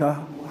 because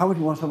how would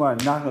you want somebody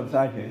to knock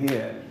upside your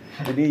head?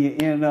 And then you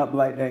end up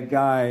like that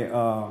guy,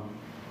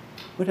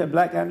 what's that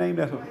black guy name?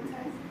 That's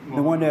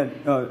the one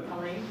that, the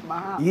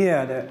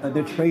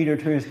traitor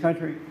to his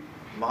country.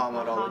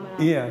 Muhammad Ali.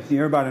 Yeah, see,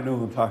 everybody knows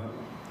what I'm talking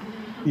about.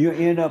 You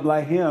end up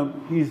like him,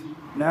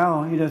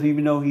 now he doesn't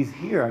even know he's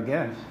here, I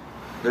guess.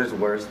 There's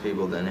worse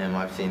people than him.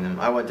 I've seen them.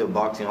 I went to a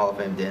boxing Hall of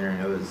Fame dinner,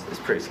 and it's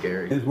pretty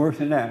scary. It's worse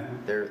than that.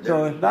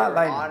 So it's not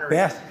like the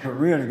best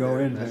career to go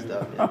into.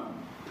 Stuff, yeah.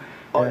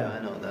 Oh yeah, I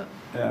know that.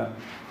 Yeah.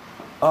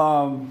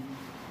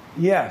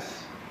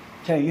 Yes.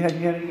 Tay, you had it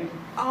again?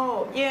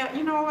 Oh yeah,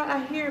 you know what?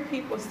 I hear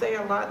people say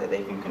a lot that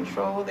they can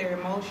control their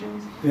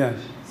emotions. Yes.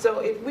 So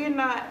if we're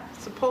not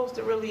supposed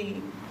to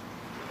really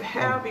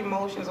have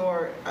emotions,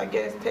 or I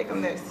guess take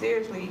them that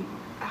seriously,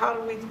 how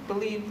do we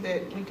believe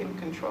that we can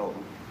control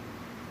them?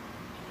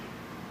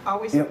 Are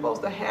we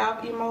supposed to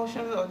have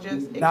emotions, or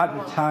just not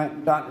the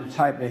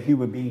type that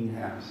human being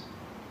has?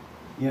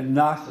 You're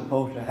not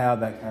supposed to have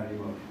that kind of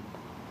emotion.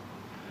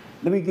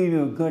 Let me give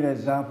you a good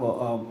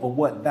example of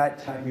what that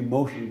type of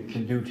emotion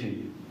can do to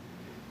you.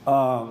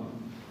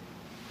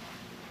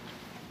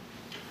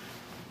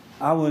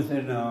 I was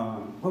in,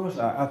 where was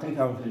I? I think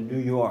I was in New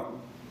York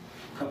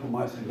a couple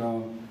months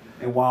ago,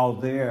 and while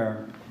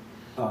there,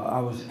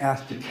 I was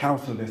asked to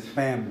counsel this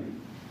family.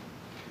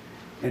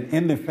 And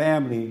in the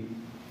family,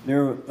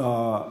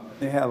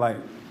 they had like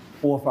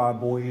 4 or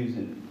 5 boys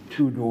and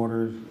 2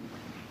 daughters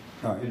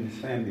in this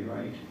family,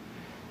 right?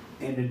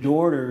 And the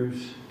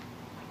daughters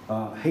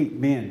hate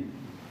men.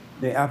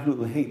 They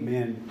absolutely hate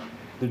men.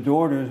 The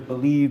daughters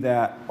believe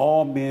that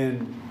all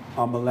men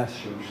are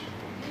molesters.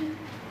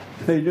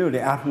 They do. They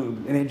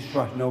just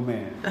trust no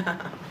man,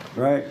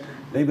 right?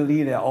 They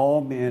believe that all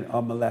men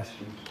are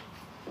molesters.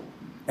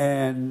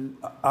 And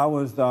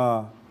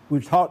we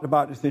talked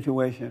about the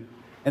situation.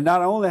 And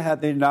not only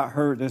have they not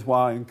heard this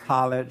while in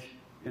college,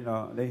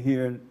 they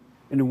hear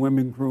in the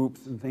women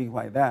groups and things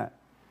like that.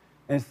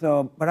 And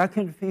so, but I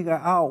couldn't figure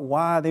out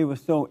why they were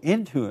so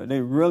into it.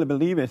 They really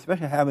believe it,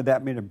 especially having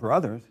that many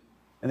brothers.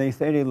 And they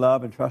say they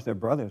love and trust their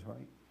brothers,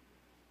 right?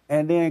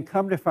 And then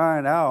come to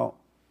find out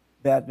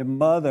that the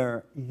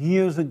mother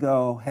years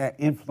ago had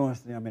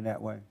influenced them in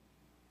that way.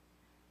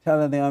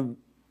 Telling them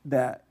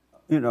that,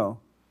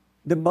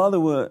 the mother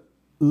would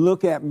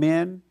look at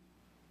men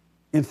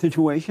in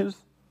situations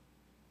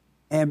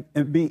and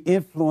be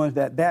influenced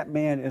that that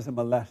man is a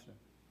molester.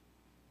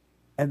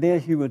 And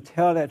then she would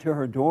tell that to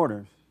her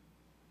daughters,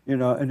 you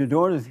know, and the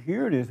daughters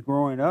hear this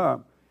growing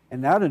up,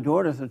 and now the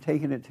daughters are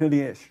taking it to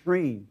the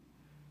extreme.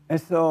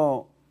 And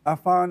so I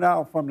found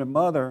out from the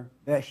mother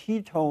that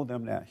she told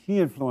them that. She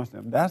influenced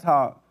them. That's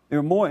how they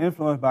were more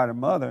influenced by the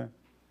mother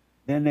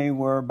than they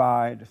were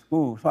by the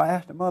school. So I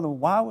asked the mother,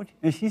 why would you?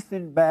 And she's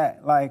sitting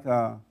back like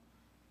a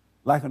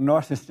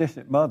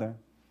narcissistic mother.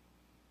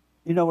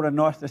 You know what a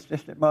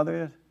narcissistic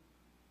mother is?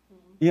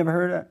 You ever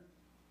heard of that?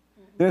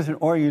 There's an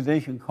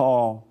organization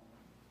called,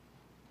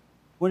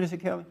 what is it,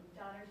 Kelly?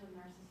 Daughters of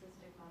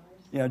Narcissistic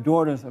Mothers. Yeah,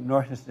 Daughters of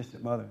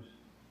Narcissistic Mothers.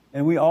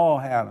 And we all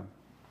had them.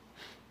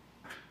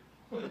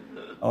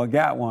 Or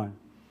got one.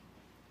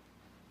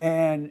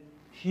 And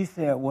she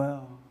said,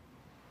 well,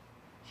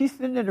 she's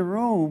sitting in the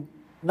room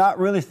not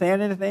really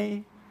saying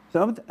anything.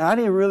 So I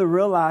didn't really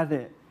realize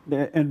that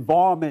the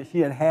involvement she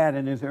had had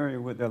in this area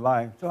with their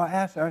life. So I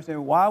asked her, I said,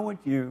 why would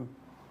you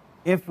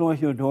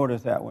influence your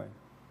daughters that way?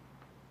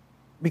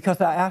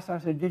 Because I asked her, I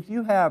said, did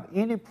you have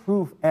any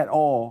proof at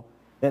all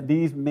that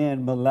these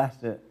men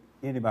molested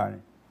anybody?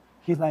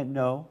 She's like,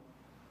 no.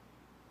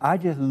 I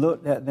just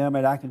looked at them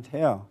and I can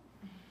tell.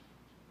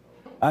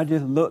 I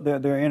just looked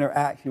at their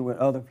interaction with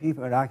other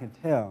people and I can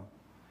tell.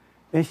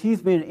 And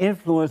she's been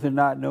influenced and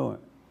not knowing.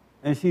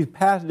 And she's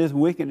passed this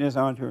wickedness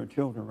on to her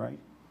children, right?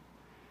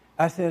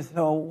 I said,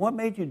 so what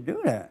made you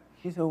do that?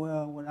 She said,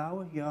 well, when I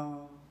was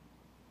young,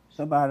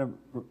 somebody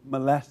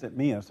molested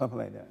me or something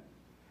like that.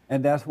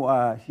 And that's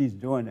why she's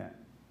doing that.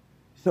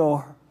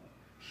 So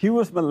she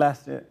was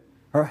molested.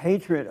 Her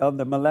hatred of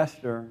the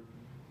molester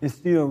is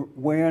still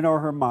weighing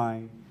on her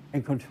mind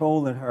and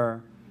controlling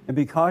her. And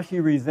because she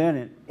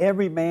resented,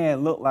 every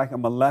man looked like a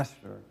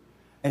molester.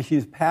 And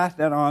she's passed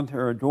that on to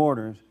her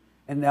daughters,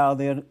 and now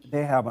they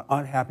have an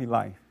unhappy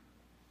life.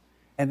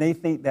 And they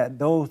think that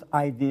those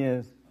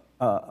ideas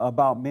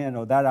about men,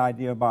 or that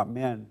idea about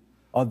men,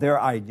 are their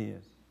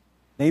ideas.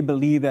 They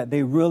believe that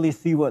they really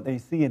see what they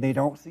see, and they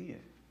don't see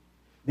it.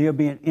 They're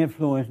being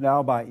influenced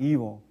now by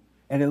evil,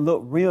 and it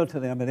looked real to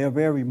them, and they're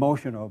very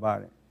emotional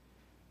about it.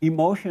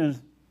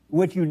 Emotions,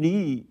 what you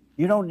need,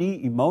 you don't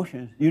need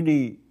emotions. You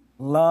need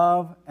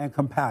love and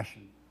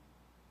compassion.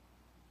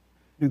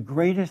 The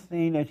greatest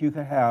thing that you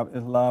can have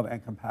is love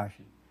and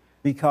compassion,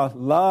 because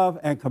love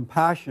and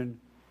compassion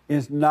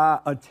is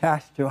not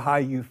attached to how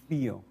you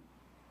feel.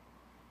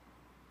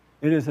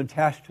 It is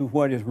attached to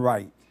what is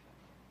right.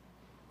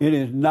 It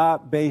is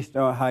not based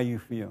on how you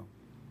feel.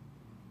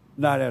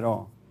 Not at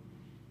all.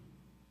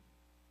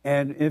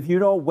 And if you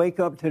don't wake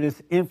up to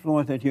this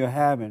influence that you're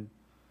having,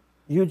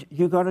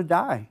 you're going to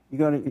die.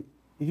 You're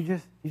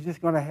not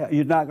going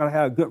to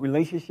have good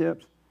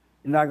relationships.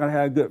 You're not going to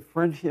have good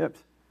friendships.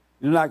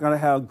 You're not going to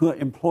have good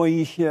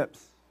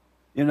employeeships.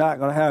 You're not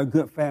going to have a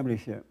good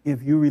familyship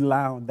if you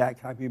rely on that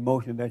type of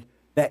emotion.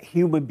 That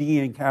human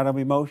being kind of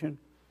emotion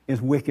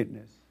is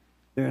wickedness.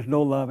 There's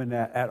no love in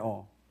that at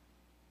all.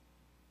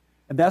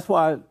 And that's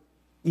why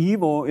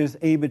evil is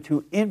able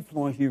to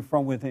influence you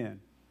from within.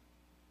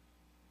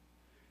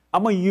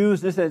 I'm going to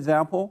use this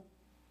example,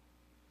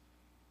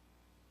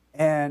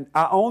 and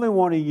I only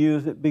want to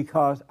use it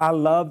because I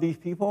love these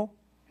people,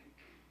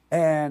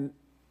 and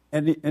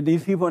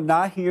these people are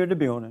not here in the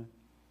building.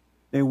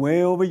 They're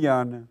way over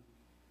yonder.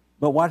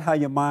 But watch how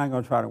your mind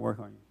going to try to work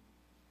on you.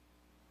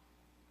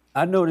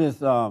 I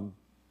noticed, and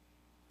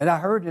I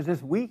heard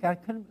this week, I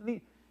couldn't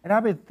believe, and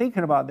I've been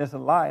thinking about this a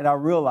lot, and I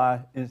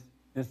realized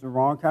it's the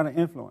wrong kind of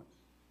influence.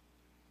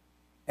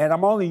 And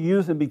I'm only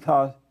using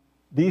because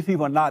these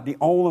people are not the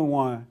only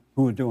one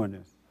who are doing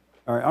this.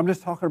 All right, I'm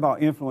just talking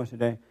about influence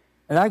today.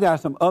 And I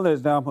got some other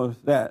examples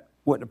that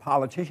what the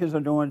politicians are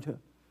doing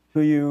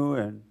to you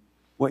and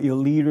what your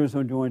leaders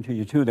are doing to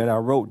you too that I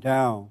wrote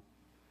down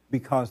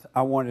because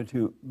I wanted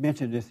to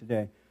mention this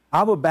today.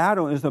 Our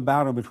battle is a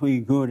battle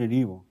between good and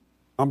evil.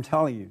 I'm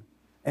telling you.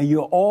 And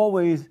you're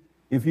always,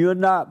 if you're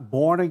not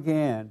born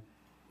again,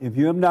 if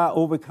you're not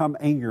overcome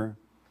anger,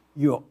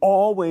 you're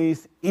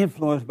always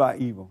influenced by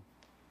evil.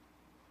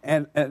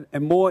 And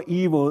more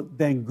evil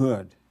than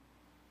good.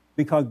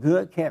 Because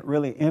good can't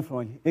really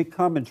influence you. It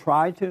comes and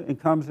try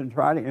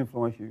to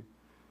influence you.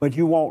 But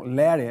you won't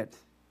let it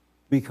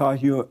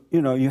because you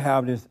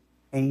have this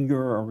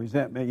anger or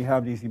resentment, you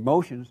have these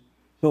emotions.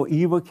 So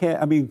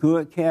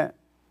good can't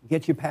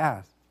get you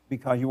past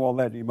because you won't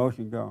let the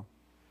emotion go.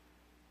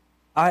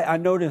 I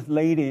know this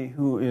lady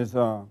who is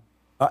an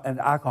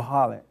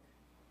alcoholic,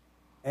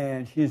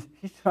 and she's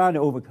trying to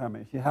overcome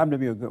it. She happened to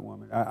be a good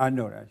woman. I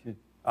know that.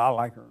 I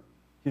like her.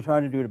 She's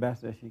trying to do the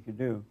best that she can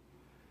do.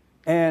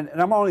 And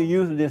I'm only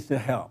using this to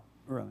help,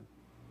 really.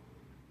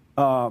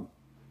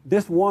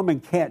 This woman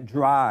can't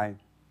drive.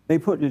 They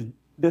put this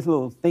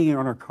little thing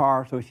on her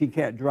car so she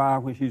can't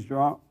drive when she's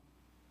drunk.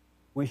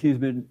 When she's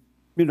been,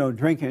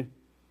 drinking,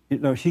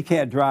 she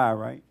can't drive,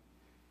 right?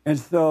 And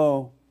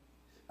so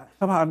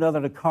somehow or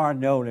another the car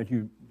knows that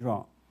you're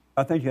drunk.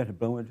 I think you had to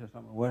blow into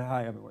something.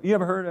 However. You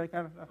ever heard of that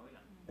kind of stuff?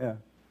 Yeah.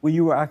 When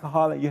you were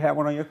alcoholic, you had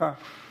one on your car?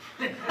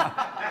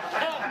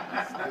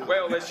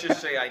 Well, let's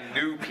just say I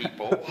knew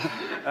people who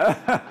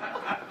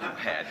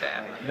had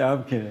that. No,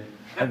 I'm kidding.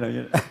 I know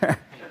you.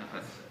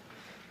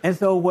 And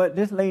so what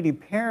this lady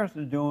parents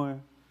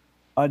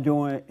are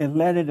doing is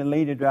letting the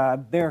lady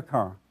drive their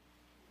car.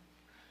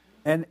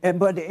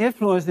 But the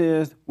influence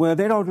is, well,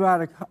 they don't drive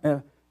the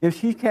car. If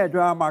she can't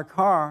drive my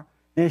car,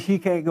 then she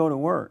can't go to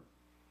work.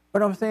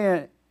 But I'm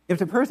saying, if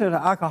the person is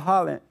an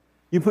alcoholic,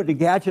 you put the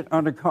gadget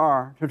on the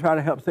car to try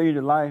to help save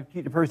their life,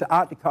 keep the person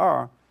out the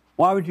car.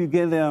 Why would you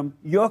give them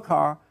your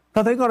car?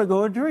 Because they're going to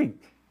go and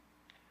drink.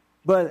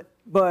 But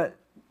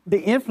the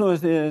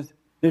influence is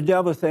the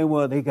devil saying,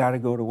 well, they got to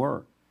go to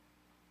work.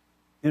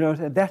 You know what I'm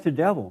saying? That's the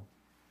devil.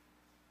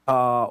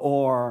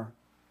 Or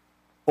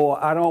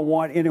I don't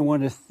want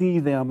anyone to see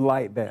them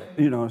like that,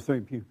 you know,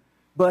 certain people.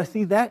 But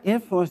see, that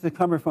influence is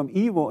coming from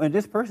evil, and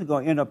this person's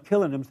going to end up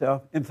killing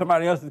himself in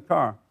somebody else's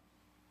car.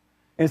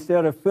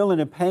 Instead of feeling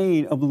the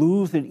pain of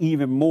losing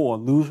even more,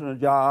 losing a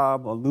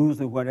job or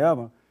losing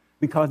whatever,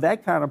 because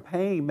that kind of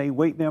pain may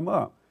wake them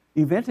up.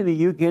 Eventually,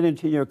 you get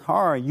into your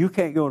car and you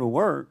can't go to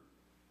work,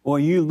 or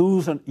you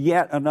lose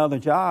yet another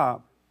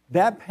job.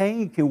 That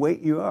pain can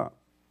wake you up,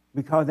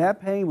 because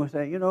that pain will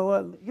say, you know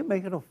what, you're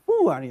making a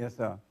fool out of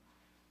yourself.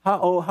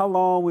 How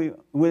long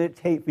will it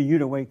take for you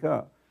to wake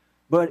up?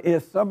 But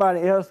if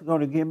somebody else is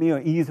going to give me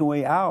an easy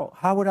way out,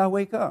 how would I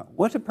wake up?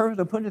 What's the purpose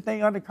of putting the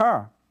thing on the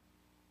car?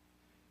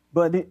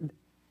 But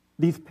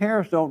these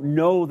parents don't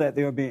know that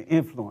they're being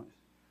influenced.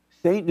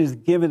 Satan is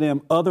giving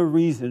them other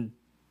reasons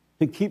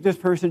to keep this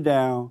person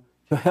down,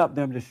 to help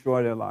them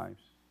destroy their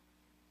lives.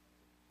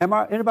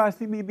 Anybody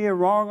see me being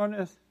wrong on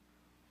this?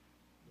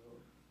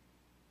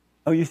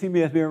 Oh, you see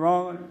me as being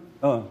wrong on it?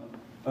 Oh,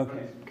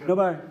 okay.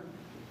 Nobody?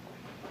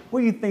 What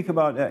do you think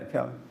about that,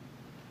 Kelly?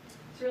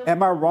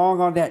 Am I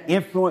wrong on that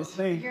influence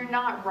thing? You're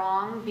not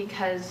wrong,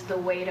 because the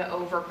way to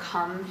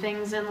overcome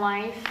things in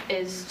life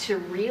is to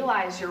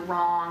realize you're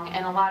wrong,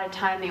 and a lot of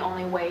time the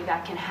only way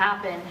that can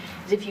happen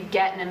is if you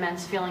get an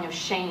immense feeling of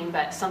shame,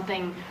 but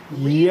something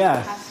really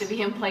has to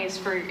be in place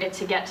for it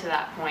to get to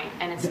that point,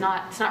 and it's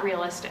not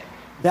realistic.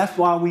 That's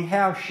why we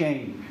have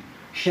shame.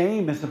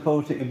 Shame is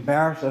supposed to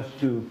embarrass us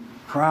to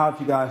cry out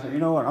to God and say, you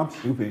know what, I'm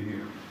stupid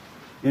here.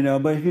 You know,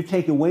 but if you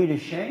take away the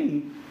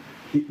shame,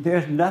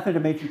 there's nothing to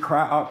make you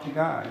cry out to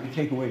God. You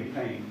take away the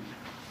pain.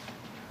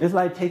 It's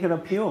like taking a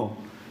pill.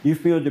 You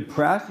feel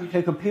depressed, you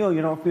take a pill,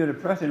 you don't feel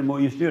depressed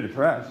anymore, you're still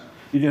depressed.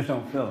 You just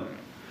don't feel it.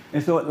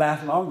 And so it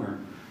lasts longer,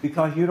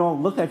 because you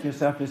don't look at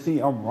yourself to see,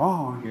 I'm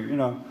wrong here. You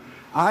know,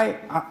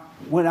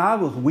 when I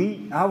was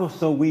weak, I was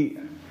so weak,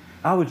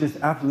 I was just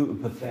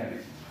absolutely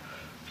pathetic.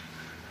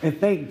 And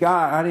thank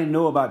God I didn't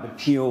know about the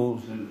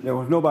pills, and there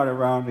was nobody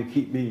around to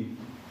keep me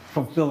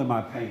from feeling my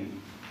pain.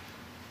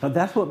 So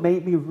that's what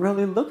made me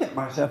really look at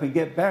myself and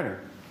get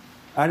better.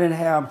 I didn't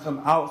have some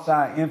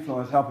outside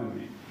influence helping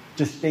me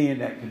to stay in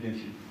that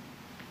condition.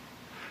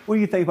 What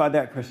do you think about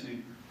that,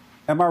 Christine?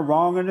 Am I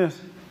wrong in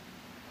this?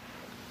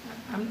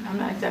 I'm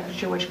not exactly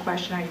sure which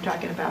question are you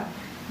talking about.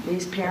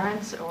 These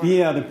parents? Or?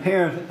 Yeah, the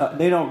parents,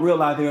 they don't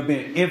realize they're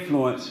being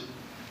influenced,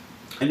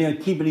 and they're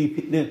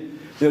keeping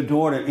their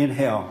daughter in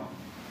hell.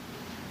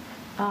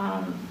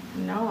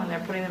 No, and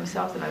they're putting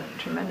themselves in a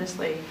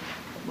tremendously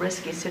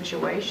risky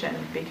situation,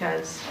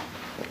 because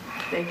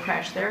they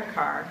crashed their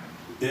car.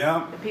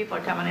 Yeah. The people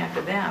are coming after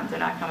them. They're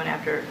not coming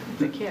after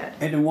the kid.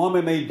 And the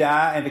woman may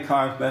die, and the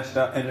car's messed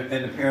up,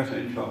 and the parents are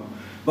in trouble.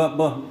 But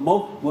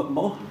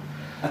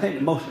I think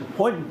the most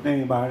important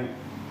thing about it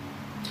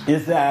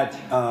is that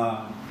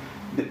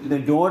the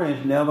daughter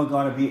is never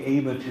going to be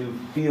able to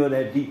feel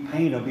that deep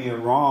pain of being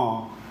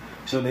wrong,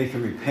 so they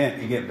can repent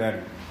and get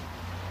better.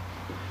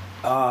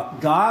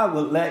 God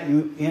will let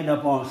you end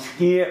up on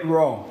Skid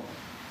Row.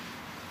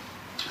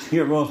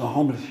 Skid Row is a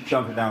homeless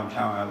shelter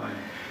downtown LA.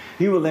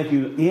 He will let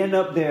you end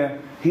up there.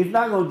 He's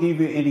not going to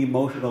give you any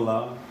emotional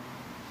love.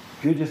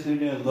 You just sit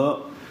there and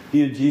look.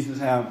 He and Jesus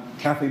have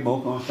cafe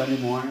mocha on Sunday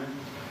morning,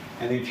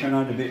 and they turn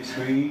on the big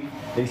screen.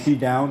 They see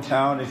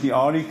downtown. They see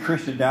all these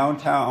Christians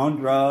downtown on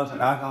drugs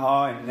and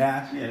alcohol and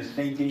nasty and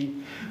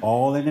stinking,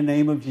 all in the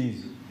name of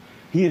Jesus.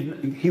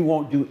 He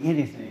won't do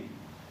anything.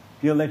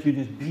 He'll let you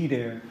just be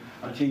there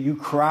until you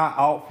cry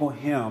out for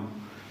him,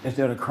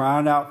 instead of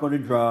crying out for the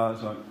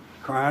drugs or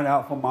crying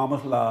out for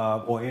mama's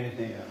love or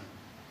anything else.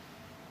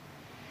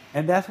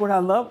 And that's what I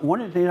love. One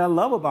of the things I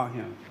love about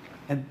him.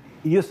 And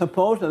you're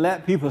supposed to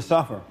let people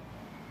suffer,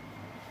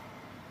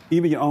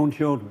 even your own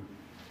children.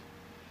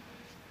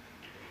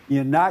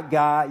 You're not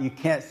God. You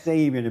can't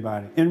save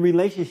anybody. In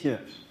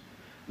relationships,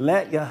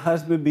 let your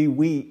husband be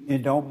weak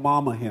and don't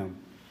mama him.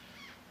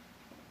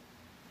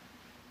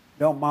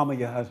 Don't mama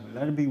your husband.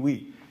 Let him be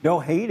weak.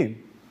 Don't hate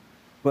him,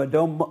 but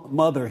don't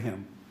mother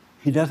him.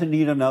 He doesn't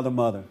need another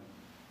mother.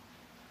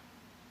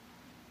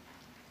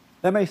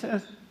 That makes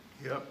sense?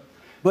 Yep.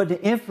 But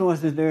the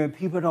influence is there and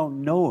people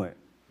don't know it.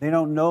 They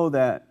don't know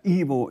that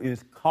evil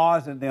is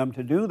causing them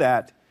to do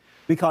that,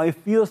 because it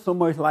feels so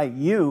much like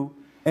you,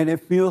 and it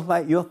feels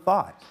like your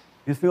thoughts.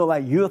 It feels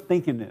like you're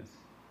thinking this.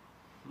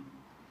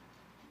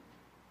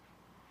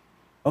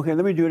 Okay,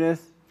 let me do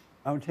this.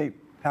 I'm going to take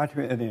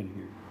Patrick, and then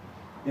here.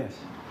 Yes.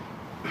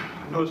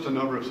 I noticed a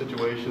number of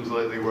situations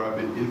lately where I've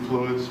been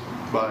influenced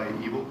by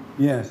evil.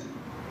 Yes.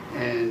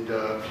 And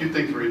a few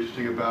things were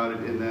interesting about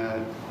it in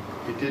that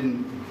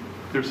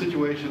there are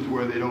situations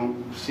where they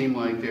don't seem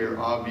like they're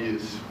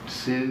obvious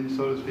sin,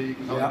 so to speak.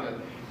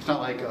 It's not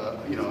like,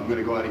 I'm going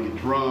to go out and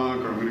get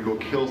drunk or I'm going to go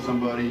kill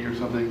somebody or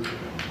something.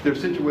 There are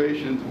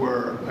situations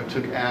where I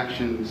took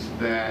actions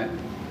that,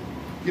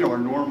 are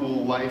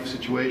normal life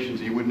situations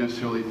that you wouldn't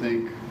necessarily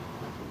think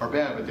are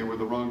bad, but they were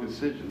the wrong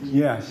decisions.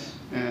 Yes.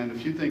 And a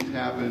few things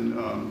happened.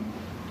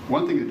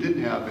 One thing that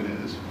didn't happen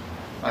is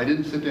I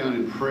didn't sit down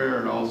in prayer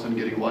and all of a sudden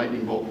getting a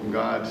lightning bolt from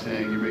God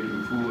saying you're making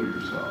a fool of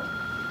yourself.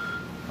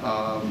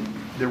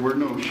 There were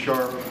no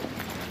sharp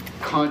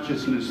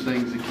consciousness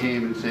things that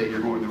came and say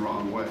you're going the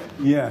wrong way.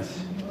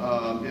 Yes.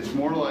 It's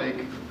more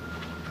like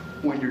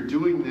when you're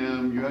doing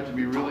them, you have to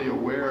be really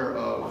aware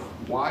of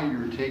why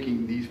you're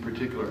taking these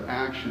particular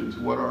actions.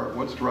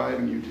 What's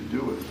driving you to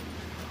do it?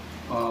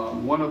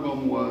 One of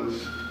them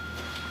was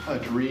a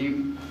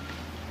dream.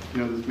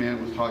 This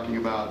man was talking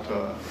about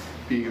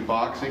being in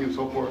boxing and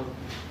so forth.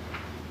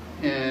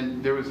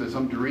 And there was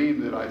some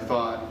dream that I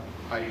thought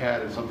I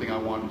had as something I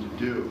wanted to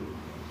do.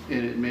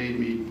 And it made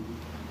me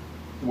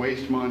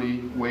waste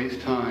money,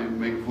 waste time,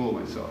 make a fool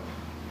of myself.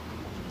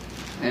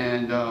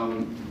 And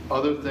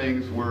other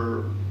things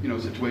were,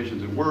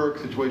 situations at work,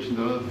 situations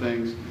and other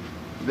things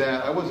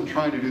that I wasn't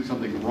trying to do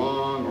something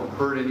wrong or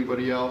hurt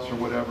anybody else or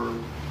whatever,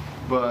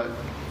 but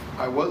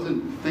I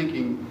wasn't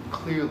thinking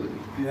clearly.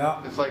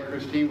 Yeah. It's like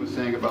Christine was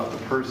saying about the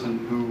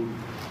person who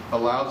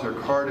allows their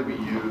car to be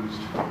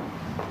used.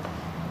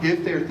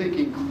 If they're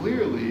thinking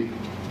clearly,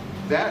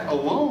 that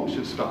alone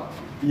should stop.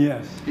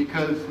 Yes.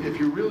 Because if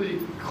you're really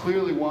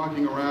clearly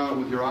walking around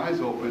with your eyes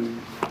open,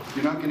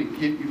 you're not going to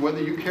get,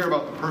 whether you care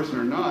about the person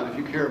or not, if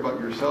you care about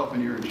yourself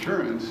and your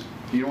insurance,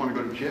 you don't want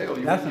to go to jail.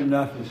 That's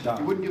enough to stop.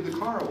 You wouldn't give the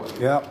car away.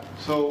 Yep.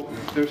 So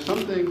there's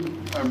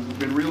something I've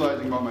been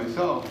realizing about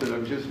myself that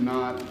I've just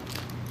not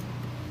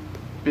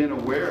been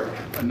aware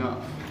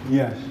enough.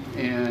 Yes.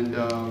 And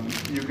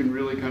you can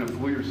really kind of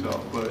fool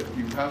yourself, but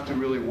you have to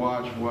really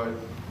watch what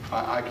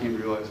I came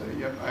to realize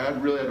that. I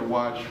really had to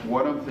watch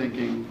what I'm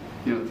thinking,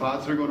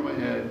 thoughts that are going to my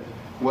head,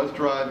 what's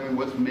driving me,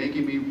 what's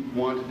making me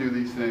want to do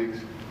these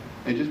things,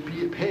 and just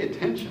pay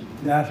attention.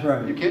 That's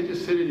right. You can't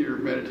just sit in your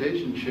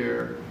meditation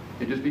chair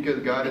and just because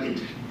God isn't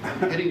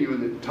hitting you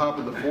in the top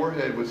of the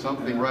forehead with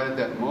something right at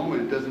that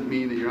moment, it doesn't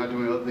mean that you're not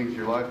doing other things in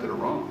your life that are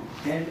wrong.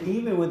 And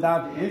even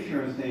without the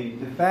insurance thing,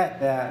 the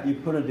fact that you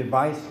put a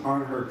device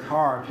on her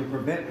car to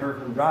prevent her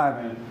from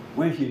driving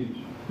when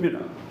she,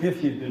 if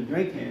she's been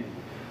drinking,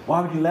 why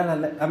would you let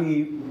her,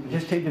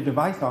 just take the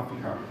device off the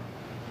car?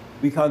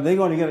 Because they're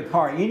going to get a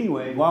car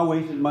anyway. Why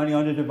waste money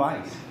on the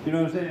device? You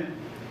know what I'm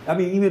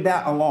saying? Even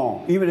that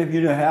alone, even if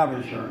you don't have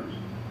insurance,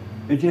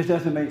 it just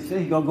doesn't make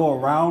sense. You're going to go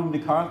around the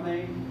car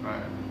thing?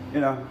 Right.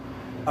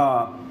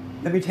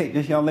 Let me take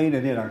this young lady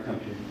and then I'll come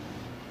to you.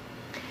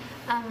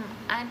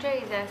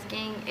 Andre is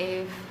asking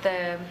if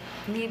the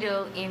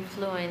needle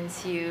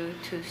influenced you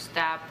to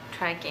stop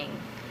trekking.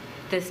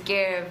 The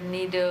scare of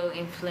needle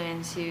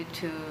influenced you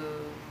to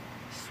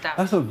stop.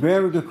 That's a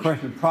very good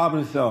question.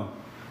 Probably so.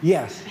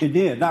 Yes, it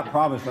did. Not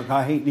probably so.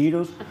 I hate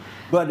needles.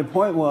 But the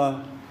point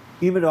was,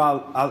 even though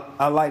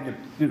I like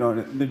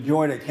the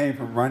joy that came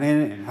from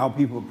running and how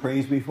people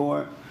praised me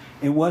for it,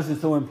 it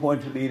wasn't so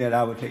important to me that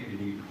I would take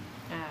the needle.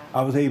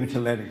 I was able to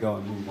let it go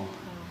and move on.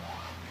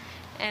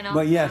 And also,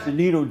 but yes, the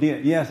needle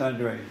did. Yes,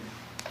 Andre.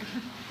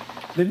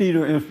 The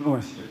needle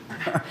influenced it.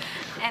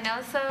 And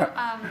also,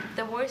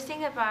 the worst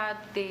thing about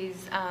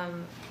these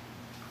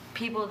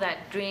people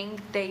that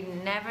drink, they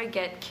never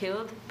get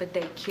killed, but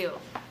they kill.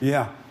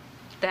 Yeah.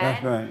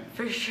 That's right.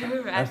 For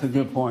sure. That's a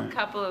good point. A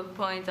couple of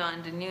points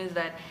on the news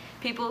that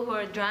people who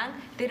are drunk,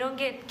 they don't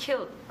get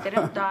killed. They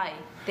don't die.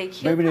 They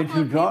kill. Maybe they're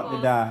too drunk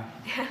to die.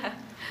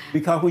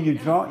 Because when you're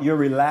drunk, you're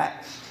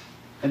relaxed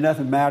and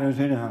nothing matters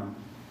anyhow.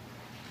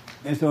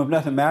 And so if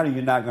nothing matters,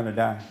 you're not going to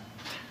die.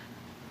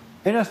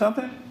 Ain't that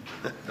something?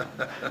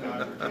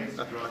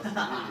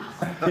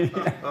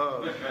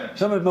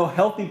 Some of the most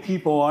healthy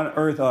people on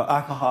earth are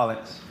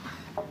alcoholics.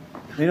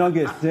 They don't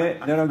get sick.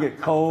 They don't get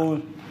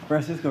cold.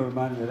 Francisco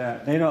reminded me of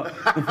that. They don't.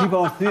 The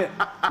people on sick.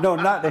 No,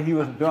 not that he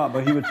was drunk,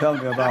 but he would tell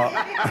me about.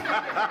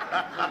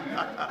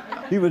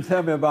 He would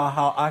tell me about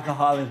how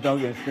alcoholics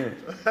don't get sick.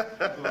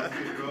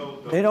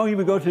 They don't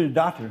even go to the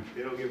doctor.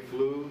 They don't get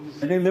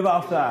flus. And they live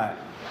outside.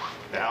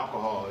 The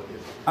alcohol.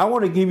 I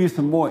want to give you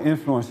some more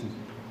influences.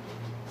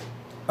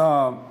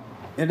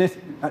 And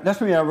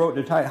that's why I wrote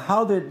the title.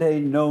 How did they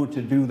know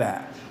to do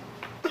that?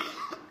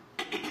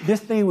 This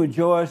thing with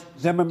George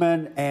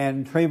Zimmerman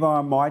and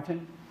Trayvon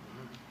Martin.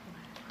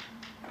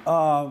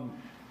 I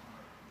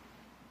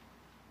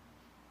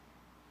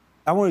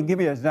want to give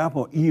you an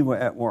example of evil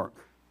at work.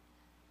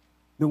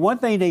 The one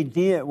thing they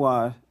did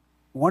was,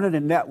 one of the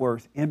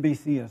networks,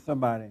 NBC or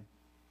somebody,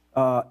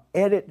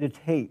 edit the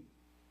tape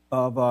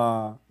of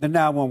the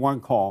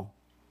 911 call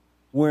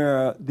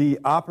where the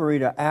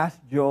operator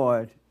asked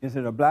George, is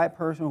it a black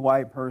person,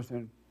 white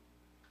person,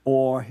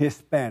 or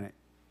Hispanic?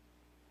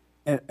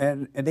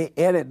 and they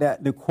edit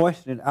the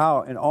question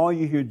out, and all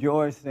you hear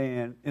George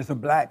saying is a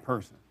black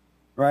person,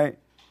 right?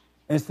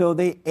 And so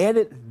they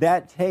edit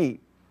that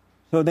tape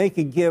so they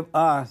can give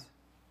us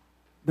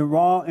the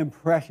wrong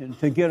impression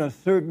to get a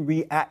certain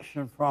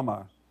reaction from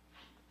us.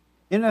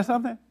 Isn't that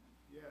something?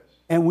 Yes.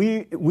 And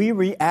we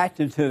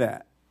reacted to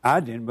that. I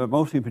didn't, but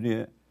most people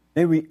did.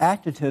 They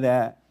reacted to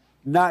that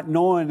not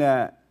knowing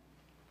that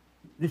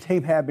the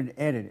tape had been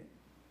edited,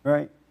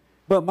 right?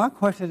 But my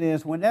question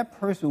is, when that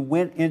person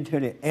went into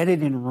the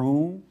editing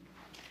room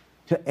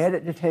to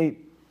edit the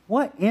tape,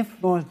 what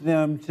influenced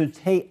them to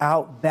take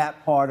out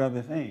that part of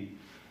the thing?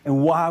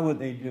 And why would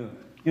they do it?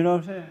 You know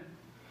what I'm saying?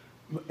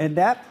 And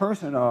that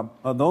person or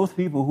those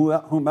people,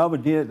 whomever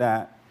did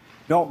that,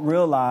 don't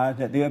realize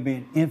that they're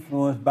being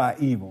influenced by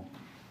evil.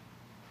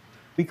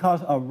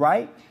 Because a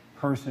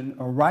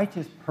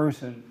righteous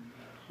person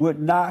would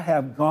not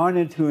have gone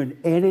into an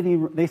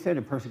editing room. They said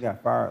the person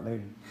got fired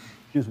later.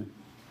 Excuse me.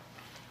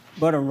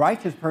 But a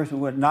righteous person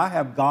would not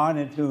have gone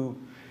into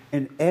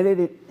an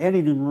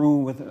editing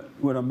room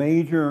with a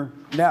major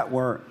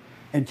network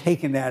and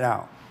taken that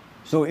out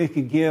so it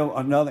could give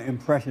another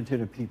impression to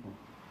the people.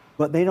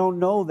 But they don't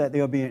know that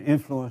they're being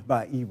influenced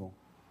by evil.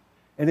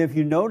 And if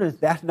you notice,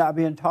 that's not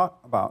being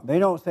talked about. They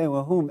don't say,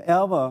 well,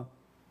 whomever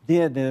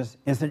did this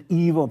is an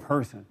evil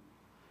person.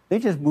 They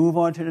just move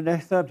on to the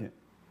next subject.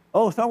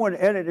 Oh, someone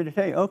edited the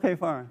tape. Okay,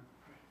 fine.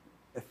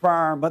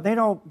 But they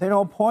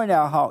don't point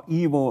out how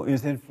evil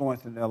is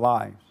influencing their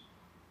lives,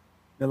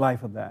 the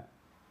life of that.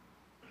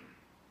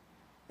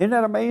 Isn't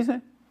that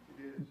amazing?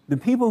 The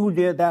people who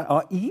did that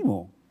are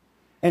evil.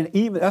 And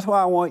even that's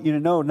why I want you to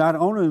know, not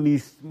only in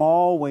these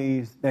small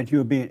ways that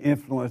you're being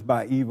influenced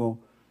by evil,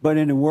 but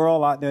in the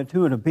world out there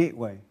too in a big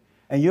way.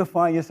 And you'll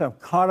find yourself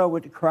caught up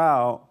with the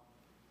crowd,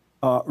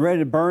 ready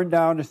to burn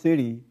down the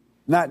city,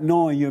 not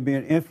knowing you're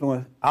being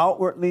influenced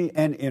outwardly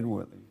and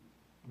inwardly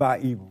by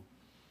evil.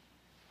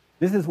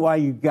 This is why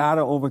you got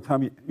to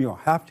overcome, you don't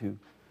have to,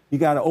 you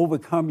got to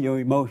overcome your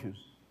emotions.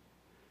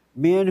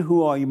 Men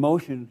who are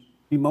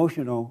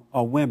emotional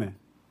are women.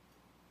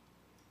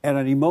 And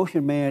an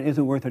emotional man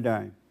isn't worth a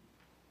dime.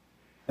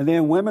 And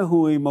then women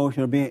who are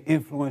emotional are being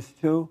influenced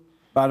too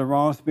by the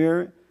wrong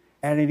spirit.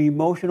 And an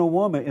emotional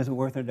woman isn't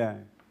worth a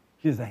dime.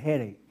 She's a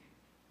headache.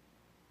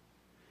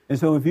 And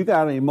so if you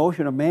got an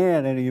emotional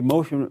man and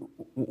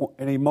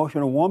an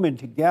emotional woman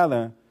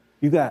together,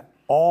 you got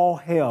all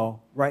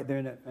hell right there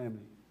in that family.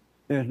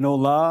 There's no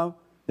love.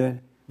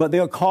 But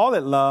they'll call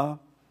it love.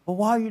 Well,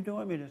 why are you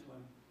doing me this way?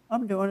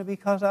 I'm doing it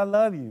because I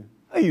love you.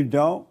 No, you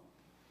don't.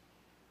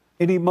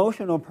 An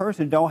emotional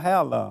person don't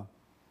have love.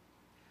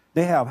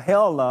 They have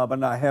hell love, but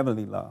not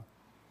heavenly love.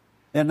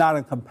 They're not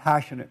a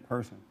compassionate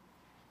person.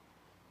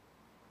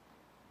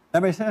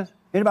 That makes sense?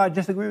 Anybody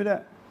disagree with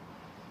that?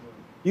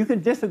 You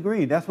can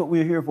disagree. That's what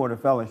we're here for, the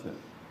fellowship.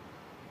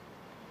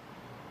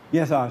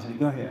 Yes, Ozzy,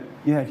 go ahead.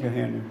 You had your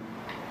hand there.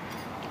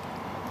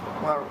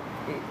 Well,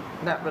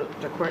 that was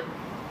the quick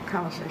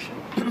conversation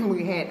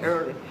we had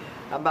earlier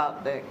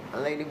about the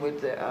lady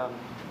with the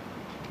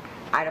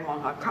item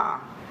on her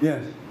car.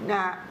 Yes.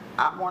 Now,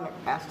 I want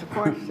to ask the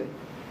question.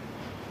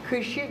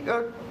 Could she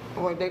go,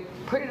 well, they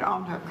put it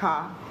on her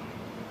car.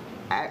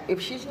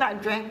 If she's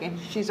not drinking,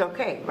 she's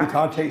okay, right? The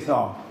car takes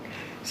off.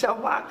 So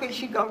why could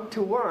she go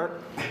to work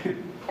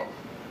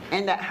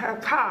and that her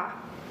car,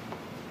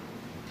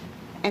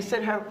 instead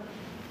of her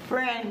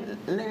friend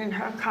letting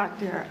her car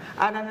to her?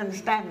 I don't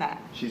understand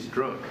that. She's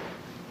drunk.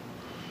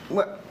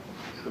 Well,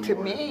 to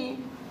me,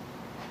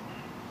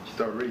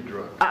 She's already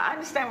drunk. I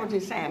understand what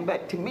you're saying,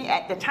 but to me,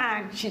 at the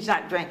time, she's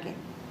not drinking.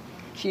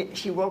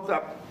 She woke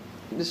up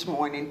this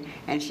morning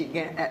and she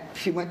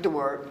went to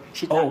work.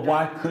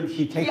 Why couldn't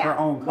she take her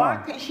own car?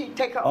 Why couldn't she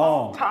take her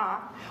own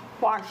car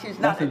while she's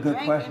not drinking? That's a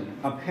good question.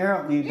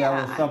 Apparently, there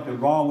was something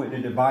wrong with the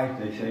device.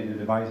 They say the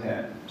device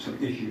had some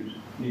issues,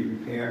 need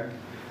repair,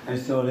 and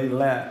so they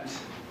let.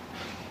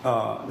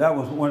 That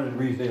was one of the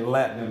reasons they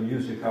let them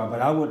use the car,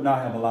 but I would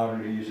not have allowed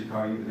her to use the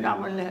car either. I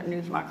wouldn't let them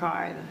use my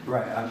car either.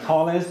 Right. I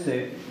call in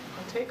sick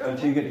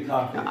until you get the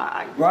car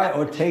fixed. Right,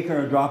 or take her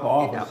and drop her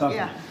off or something.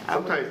 Yeah,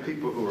 sometimes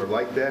people who are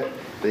like that,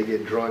 they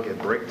get drunk at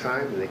break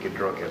time, and they get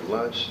drunk at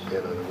lunch,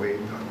 and on the way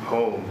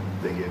home,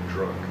 they get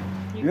drunk.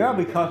 Yeah,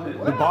 because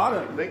the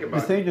bottom,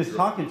 the thing is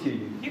talking to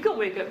you. You can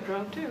wake up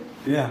drunk too.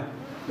 Yeah,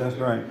 that's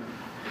right.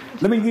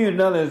 Let me give you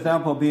another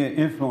example of being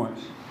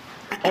influenced.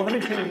 Oh, let me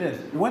tell you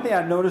this. One thing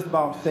I noticed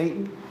about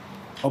Satan,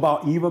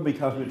 about evil,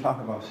 because we're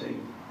talking about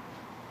Satan.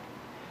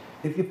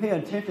 If you pay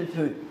attention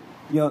to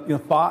your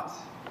thoughts,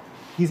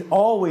 he's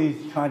always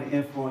trying to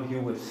influence you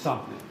with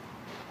something.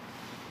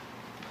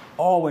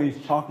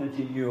 Always talking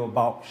to you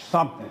about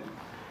something.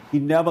 He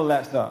never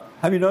lets up.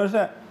 Have you noticed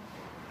that?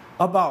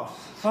 About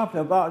something,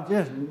 about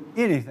just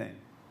anything.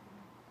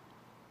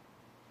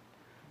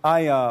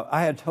 I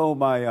had told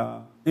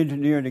my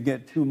engineer to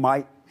get 2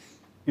 mics.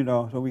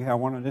 So we have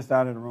one on this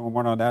side of the room,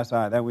 one on that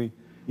side. That way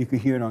you could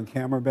hear it on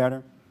camera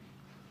better.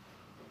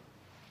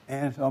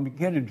 And so I'm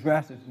getting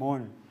dressed this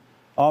morning.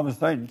 All of a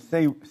sudden,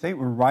 Satan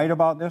was right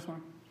about this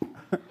one.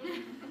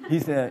 He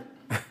said,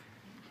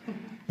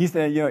 he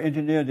said, your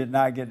engineer did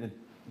not get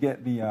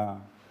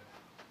the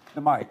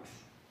mics.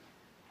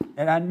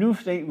 And I knew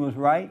Satan was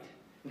right,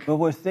 but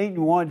what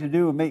Satan wanted to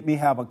do was make me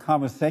have a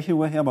conversation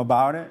with him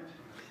about it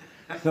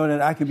so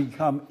that I could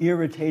become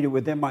irritated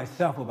within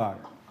myself about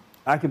it.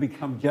 I could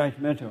become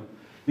judgmental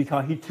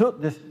because he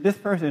took this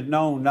person is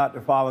known not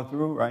to follow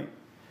through, right?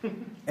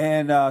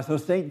 And so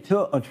Satan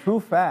took a true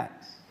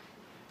fact,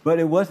 but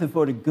it wasn't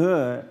for the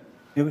good.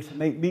 It was to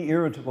make me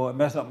irritable and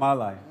mess up my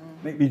life,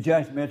 make me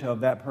judgmental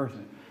of that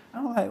person.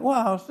 I'm like,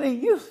 wow,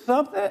 Satan, you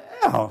something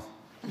else.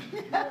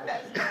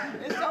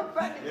 It's so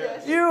funny,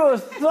 Jesse. You were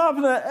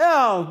something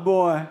else,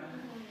 boy.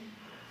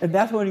 And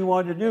that's what he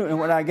wanted to do. And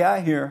when I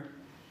got here,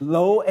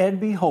 lo and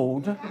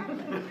behold,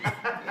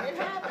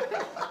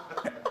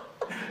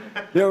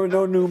 there were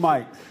no new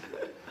mics,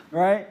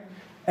 right?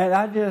 And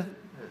I just,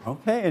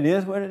 okay, it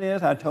is what it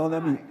is. I told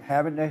them,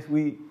 have it next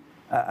week.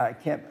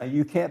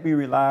 You can't be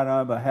relied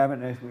on, but have it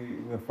next week.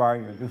 We'll fire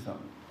you and do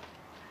something.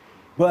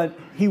 But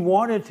he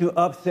wanted to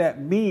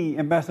upset me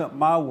and mess up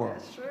my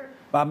world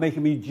by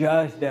making me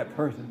judge that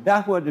person.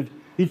 That's what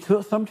he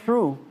took some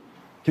truth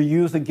to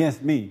use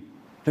against me.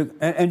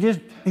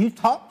 He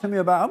talked to me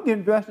about, I'm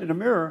getting dressed in the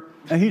mirror,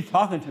 and he's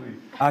talking to me.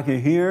 I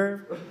can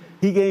hear.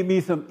 He gave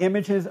me some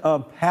images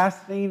of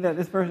past things that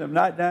this person have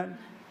not done.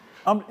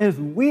 It's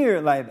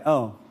weird, like,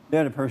 oh,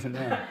 they're the person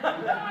there.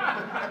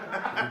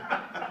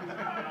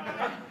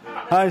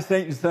 Hi,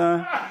 Satan's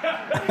son.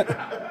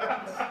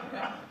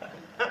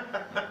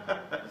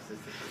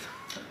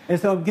 And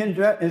so I'm getting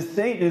dressed, and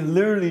Satan is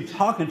literally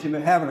talking to me,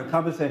 having a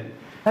conversation.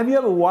 Have you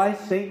ever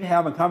watched Satan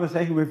have a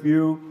conversation with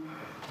you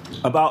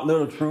about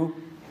little truth?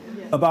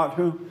 Yes. About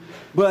truth?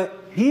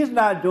 But he's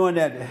not doing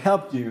that to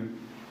help you.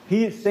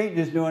 Satan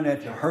is doing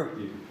that to hurt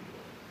you,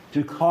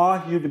 to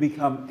cause you to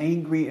become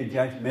angry and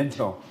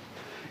judgmental.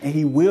 And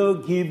he will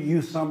give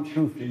you some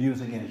truth to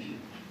use against you.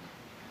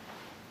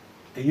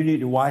 And you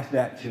need to watch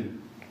that too.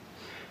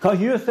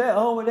 Because you'll say,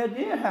 oh, well, that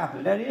did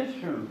happen. That is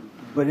true.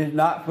 But it's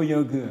not for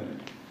your good.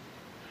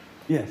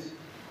 Yes.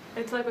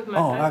 It's like with my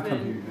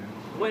husband.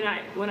 When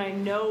I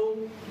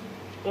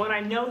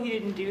know he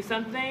didn't do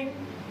something,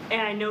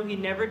 and I know he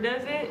never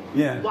does it.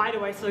 Yeah. Why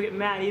do I still get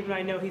mad even though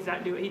I know he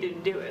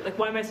didn't do it? Like,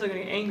 why am I still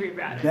getting angry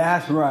about it?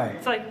 That's right.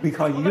 It's like,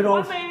 because why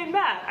am I even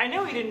mad? I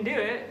know he didn't do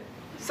it,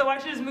 so I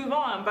should just move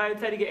on. But I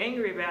decided to get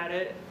angry about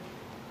it,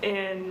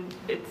 and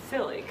it's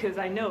silly because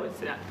I know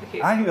it's not the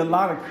case. I hear a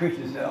lot of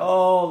Christians say,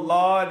 "Oh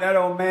Lord, that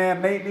old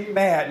man made me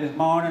mad this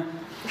morning.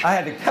 I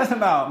had to cuss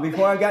him out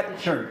before I got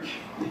to church."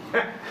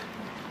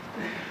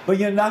 But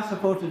you're not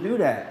supposed to do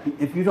that.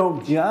 If you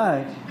don't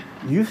judge,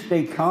 you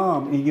stay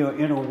calm in your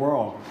inner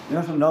world.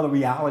 There's another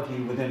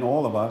reality within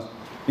all of us.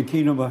 The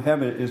kingdom of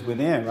heaven is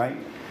within, right?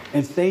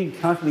 And Satan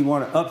constantly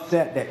wants to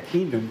upset that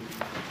kingdom.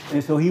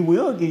 And so he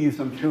will give you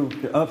some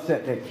truth to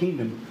upset that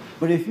kingdom.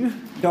 But if you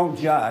don't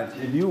judge,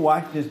 if you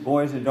watch this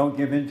voice and don't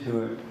give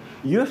into it,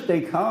 you'll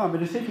stay calm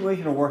and the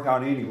situation will work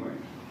out anyway.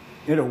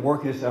 It'll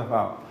work itself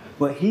out.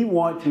 But he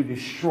wants to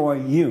destroy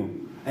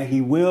you. And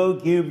he will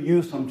give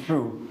you some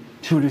truth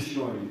to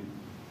destroy you.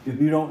 If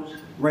you don't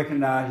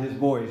recognize his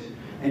voice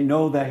and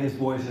know that his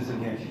voice is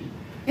against you.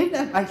 Isn't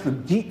that like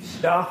some deep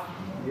stuff?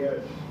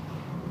 Yes.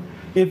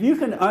 If you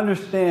can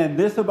understand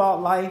this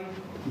about life,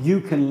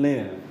 you can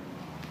live.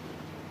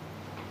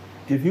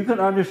 If you can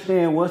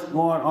understand what's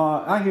going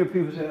on, I hear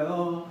people say,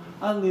 oh,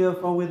 I live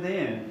from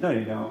within. No,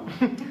 they don't.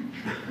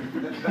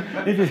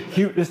 It's just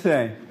cute to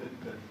say.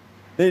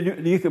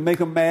 You can make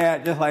them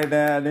mad just like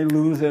that. They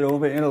lose it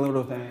over in a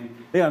little thing.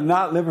 They are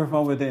not living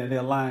from within.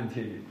 They're lying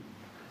to you.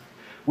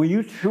 When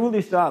you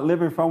truly start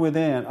living from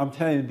within, I'm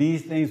telling you,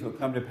 these things will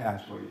come to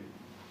pass for you.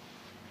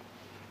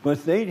 But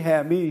Satan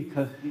had me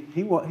because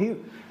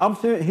I'm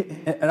serious,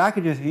 and I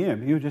could just hear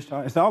him. He was just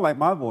talking. It sounded like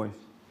my voice.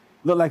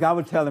 Looked like I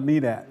was telling me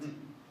that.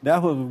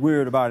 That was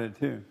weird about it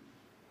too.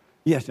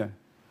 Yes, sir.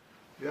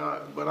 Yeah,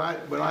 but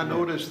I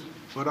noticed.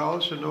 But I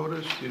also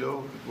noticed,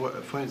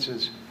 for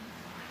instance,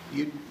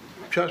 you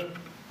just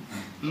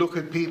look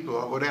at people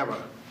or whatever.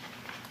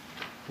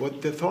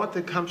 What the thought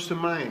that comes to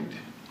mind,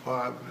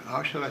 or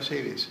how shall I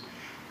say this?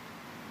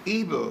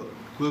 Evil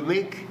will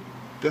make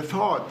the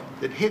thought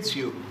that hits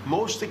you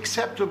most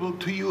acceptable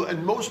to you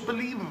and most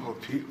believable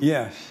to you.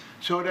 Yes.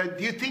 So that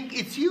you think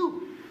it's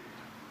you.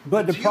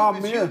 But the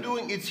problem is,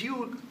 it's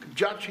you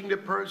judging the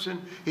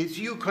person, it's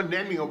you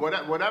condemning or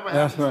whatever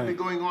That's happens right. to be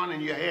going on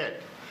in your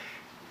head.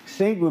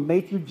 Satan will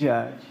make you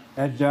judge,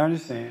 as John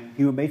is saying.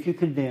 He will make you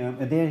condemn,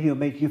 and then he'll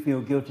make you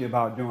feel guilty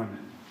about doing it.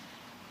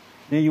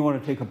 Then you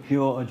want to take a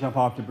pill or jump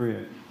off the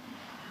bridge.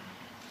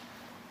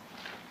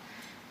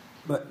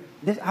 But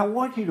I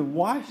want you to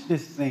watch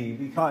this thing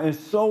because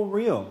it's so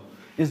real.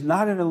 It's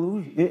not an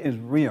illusion. It is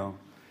real.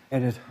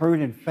 And it's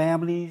hurting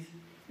families.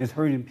 It's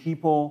hurting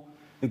people.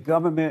 The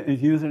government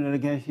is using it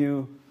against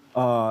you.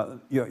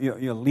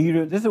 Your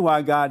leaders. This is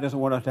why God doesn't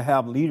want us to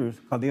have leaders,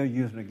 because they're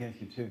using it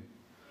against you too.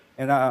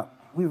 And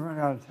we run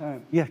out of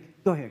time. Yeah,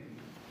 go ahead.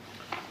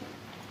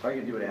 I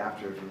can do it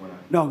after if you want to.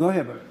 No, go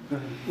ahead, Bert. Go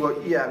ahead.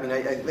 Well, yeah, I mean,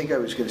 I think I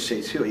was going to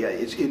say too, yeah,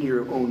 it's in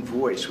your own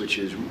voice, which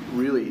is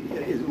really,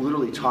 it's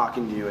literally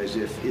talking to you as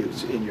if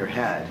it's in your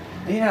head.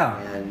 Yeah.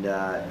 And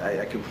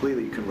I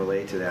completely can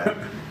relate to that.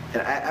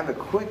 And I have a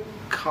quick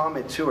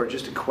comment too, or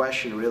just a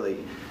question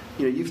really.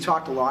 You know, you've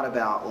talked a lot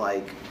about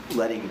like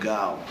letting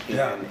go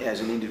and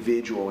as an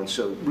individual, and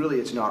so really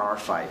it's not our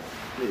fight,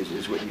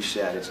 is what you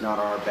said. It's not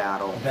our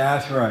battle.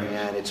 That's right.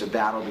 And it's a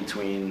battle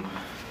between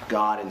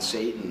God and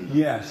Satan.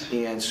 Yes.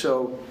 And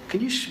so,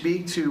 can you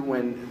speak to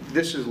when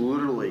this is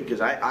literally,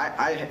 because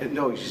I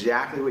know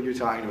exactly what you're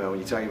talking about when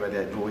you're talking about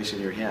that voice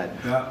in your head.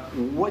 Yeah.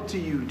 What do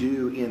you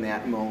do in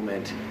that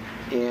moment?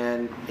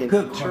 And in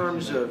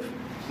terms of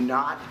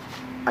not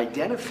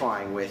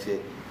identifying with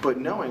it, but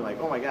knowing like,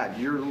 oh my God,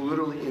 you're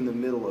literally in the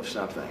middle of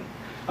something.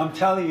 I'm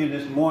telling you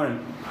this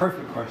morning,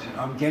 perfect question.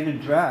 I'm getting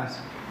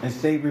dressed, and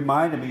State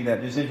reminded me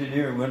that this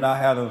engineer will not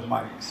have those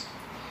mics.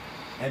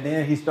 And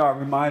then he started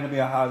reminding me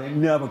of how they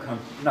never come,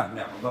 not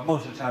never, but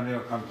most of the time they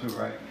don't come through,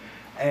 right?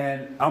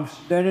 And I'm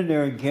standing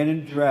there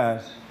getting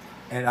dressed,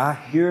 and I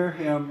hear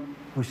him,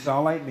 who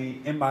sound like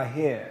me, in my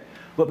head.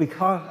 But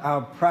because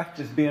I've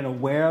practiced being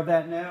aware of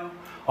that now,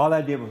 all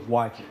I did was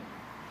watch it.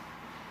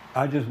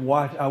 I just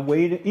watched, I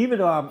waited, even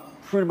though I'm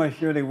pretty much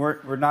sure they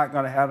were not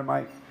going to have the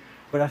mic,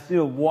 but I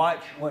still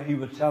watched what he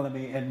was telling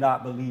me and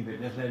not believe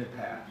it. Just let it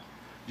pass.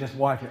 Just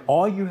watch it.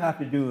 All you have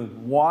to do is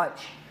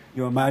watch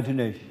your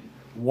imagination.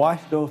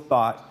 Watch those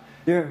thoughts.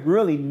 There's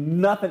really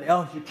nothing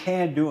else you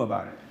can do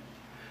about it.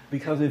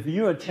 Because if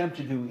you attempt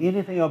to do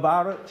anything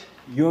about it,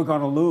 you're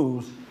going to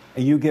lose,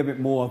 and you give it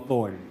more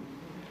authority.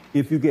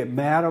 If you get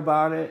mad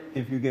about it,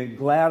 if you get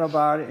glad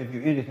about it, if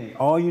you anything,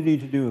 all you need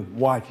to do is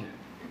watch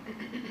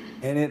it.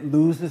 And it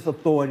loses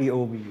authority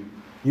over you.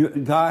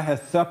 God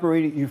has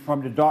separated you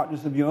from the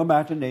darkness of your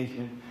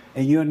imagination,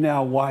 and you're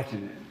now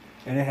watching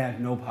it, and it has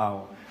no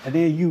power. And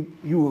then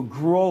you will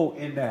grow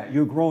in that.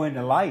 You'll grow in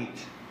the light,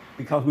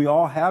 because we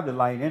all have the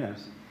light in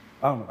us.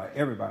 I don't know about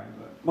everybody,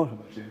 but most of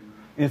us do.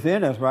 It's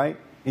in us, right?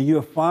 And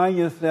you'll find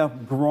yourself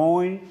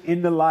growing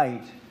in the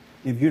light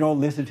if you don't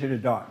listen to the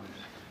darkness.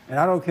 And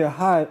I don't care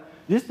how,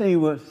 this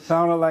thing was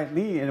sounding like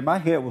me, and my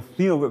head was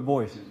filled with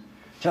voices,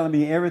 telling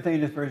me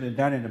everything this person had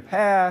done in the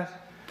past.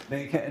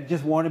 They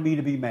just wanted me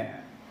to be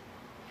mad.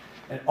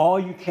 And all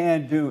you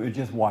can do is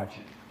just watch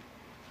it.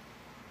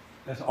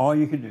 That's all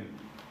you can do.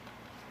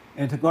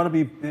 And it's going to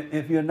be,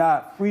 if you're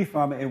not free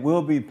from it, it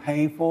will be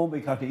painful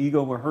because the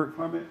ego will hurt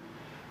from it,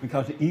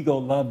 because the ego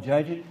loves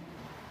judging.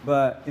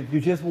 But if you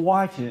just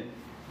watch it,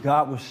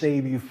 God will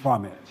save you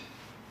from it.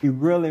 He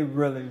really,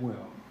 really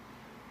will.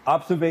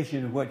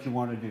 Observation is what you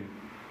want to do.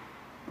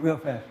 Real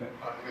fast, Pat.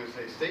 I was going to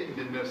say, Satan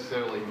didn't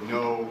necessarily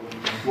know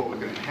what was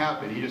going to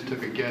happen. He just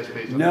took a guess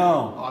based on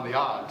the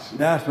odds.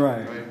 That's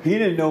right. He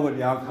didn't know what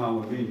the outcome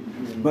would be.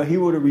 But he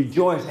would have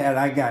rejoiced had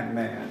I gotten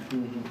mad.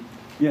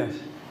 Yes?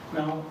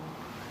 Now,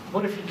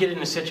 what if you get in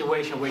a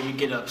situation where you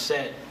get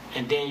upset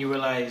and then you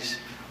realize,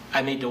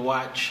 I need to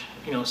watch,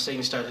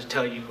 Satan starts to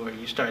tell you, or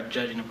you start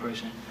judging a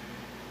person?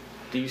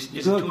 Is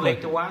it too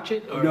late to watch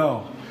it? Or?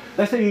 No.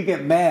 Let's say you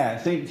get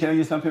mad. Satan tell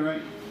you something,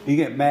 right? You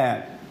get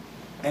mad.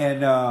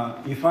 And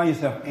you find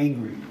yourself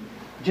angry.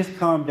 Just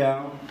calm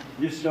down.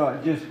 Just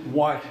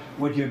watch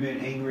what you've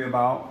been angry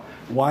about.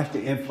 Watch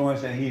the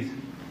influence that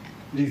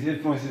these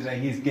influences that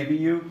he's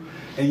giving you,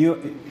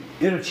 and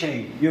it'll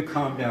change. You'll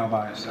calm down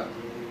by itself.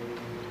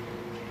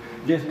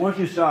 Just once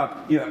you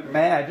stop, you're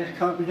mad.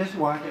 Just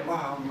watch it.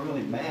 Wow, I'm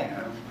really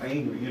mad. I'm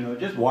angry.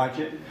 Just watch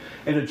it.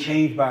 It'll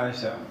change by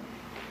itself.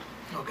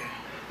 Okay.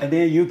 And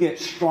then you get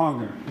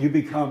stronger. You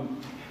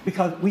become.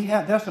 Because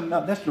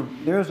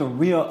there's a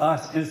real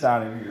us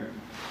inside of here.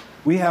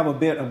 We have a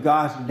bit of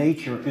God's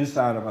nature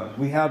inside of us.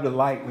 We have the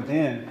light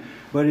within,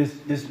 but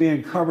it's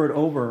being covered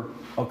over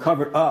or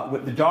covered up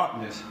with the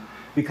darkness.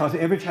 Because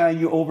every time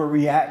you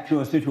overreact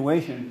to a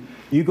situation,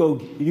 you go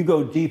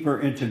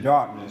deeper into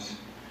darkness,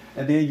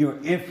 and then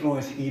you're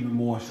influenced even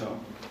more so.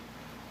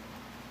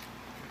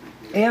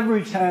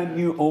 Every time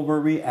you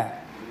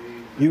overreact,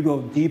 you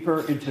go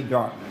deeper into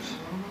darkness.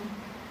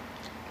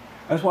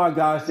 That's why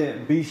God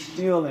said, be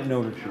still and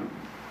know the truth.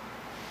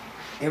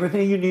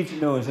 Everything you need to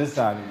know is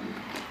inside of you.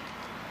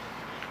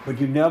 But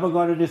you're never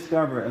going to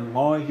discover it as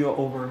long as you're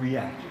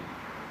overreacting.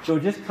 So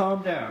just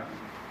calm down.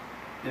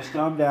 Just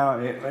calm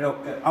down.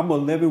 I'm a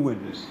living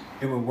witness.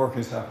 It will work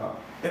itself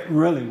out. It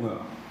really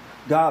will.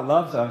 God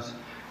loves us,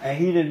 and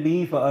He didn't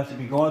mean for us to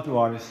be going through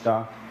all this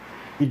stuff.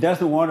 He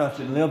doesn't want us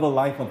to live a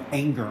life of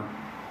anger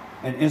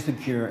and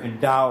insecure and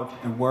doubt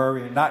and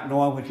worry and not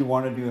knowing what you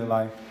want to do in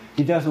life.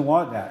 He doesn't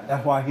want that.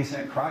 That's why He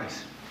sent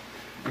Christ.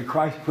 And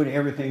Christ put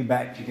everything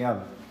back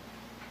together.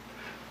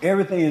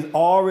 Everything is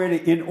already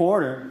in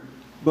order,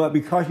 but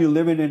because you're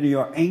living into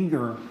your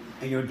anger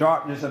and your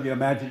darkness of your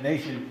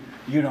imagination,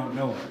 you don't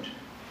know it.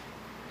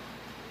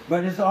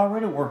 But it's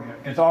already working.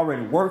 It's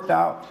already worked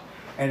out,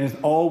 and it's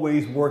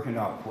always working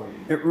out for you.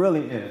 It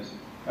really is.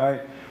 All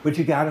right? But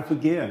you got to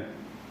forgive.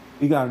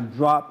 You got to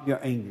drop your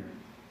anger.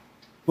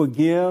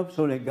 Forgive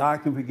so that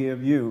God can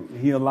forgive you.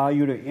 He'll allow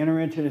you to enter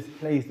into this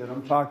place that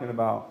I'm talking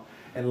about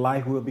and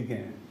life will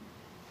begin.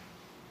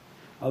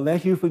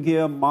 Unless you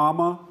forgive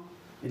mama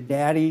and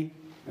daddy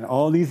and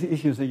all these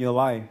issues in your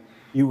life,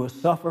 you will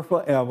suffer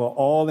forever,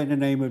 all in the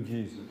name of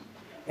Jesus.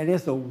 And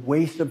it's a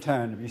waste of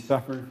time to be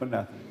suffering for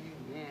nothing.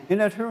 Amen. Isn't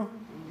that true?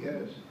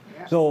 Yes.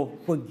 So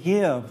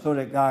forgive so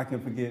that God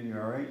can forgive you,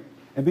 all right?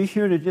 And be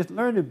sure to just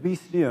learn to be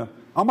still.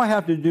 I'm going to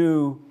have to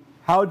do,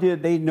 how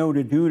did they know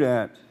to do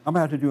that? I'm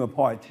going to have to do a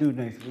part 2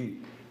 next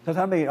week. Because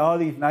I made all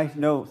these nice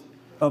notes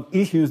of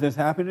issues that's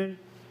happening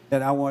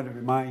that I wanted to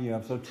remind you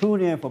of. So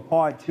tune in for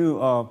part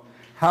 2 of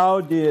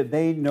how did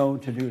they know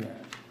to do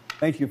that.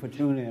 Thank you for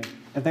tuning in.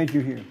 And thank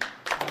you here.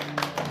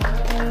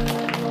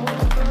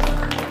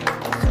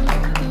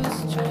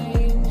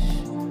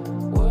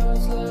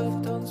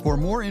 For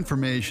more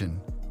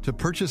information, to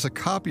purchase a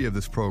copy of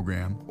this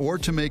program, or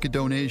to make a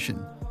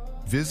donation,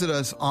 visit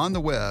us on the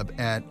web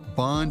at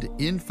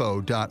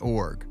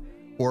bondinfo.org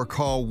or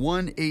call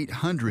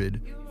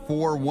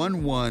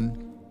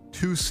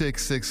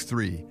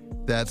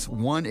 1-800-411-2663. That's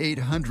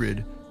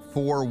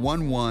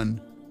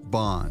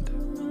 1-800-411-BOND.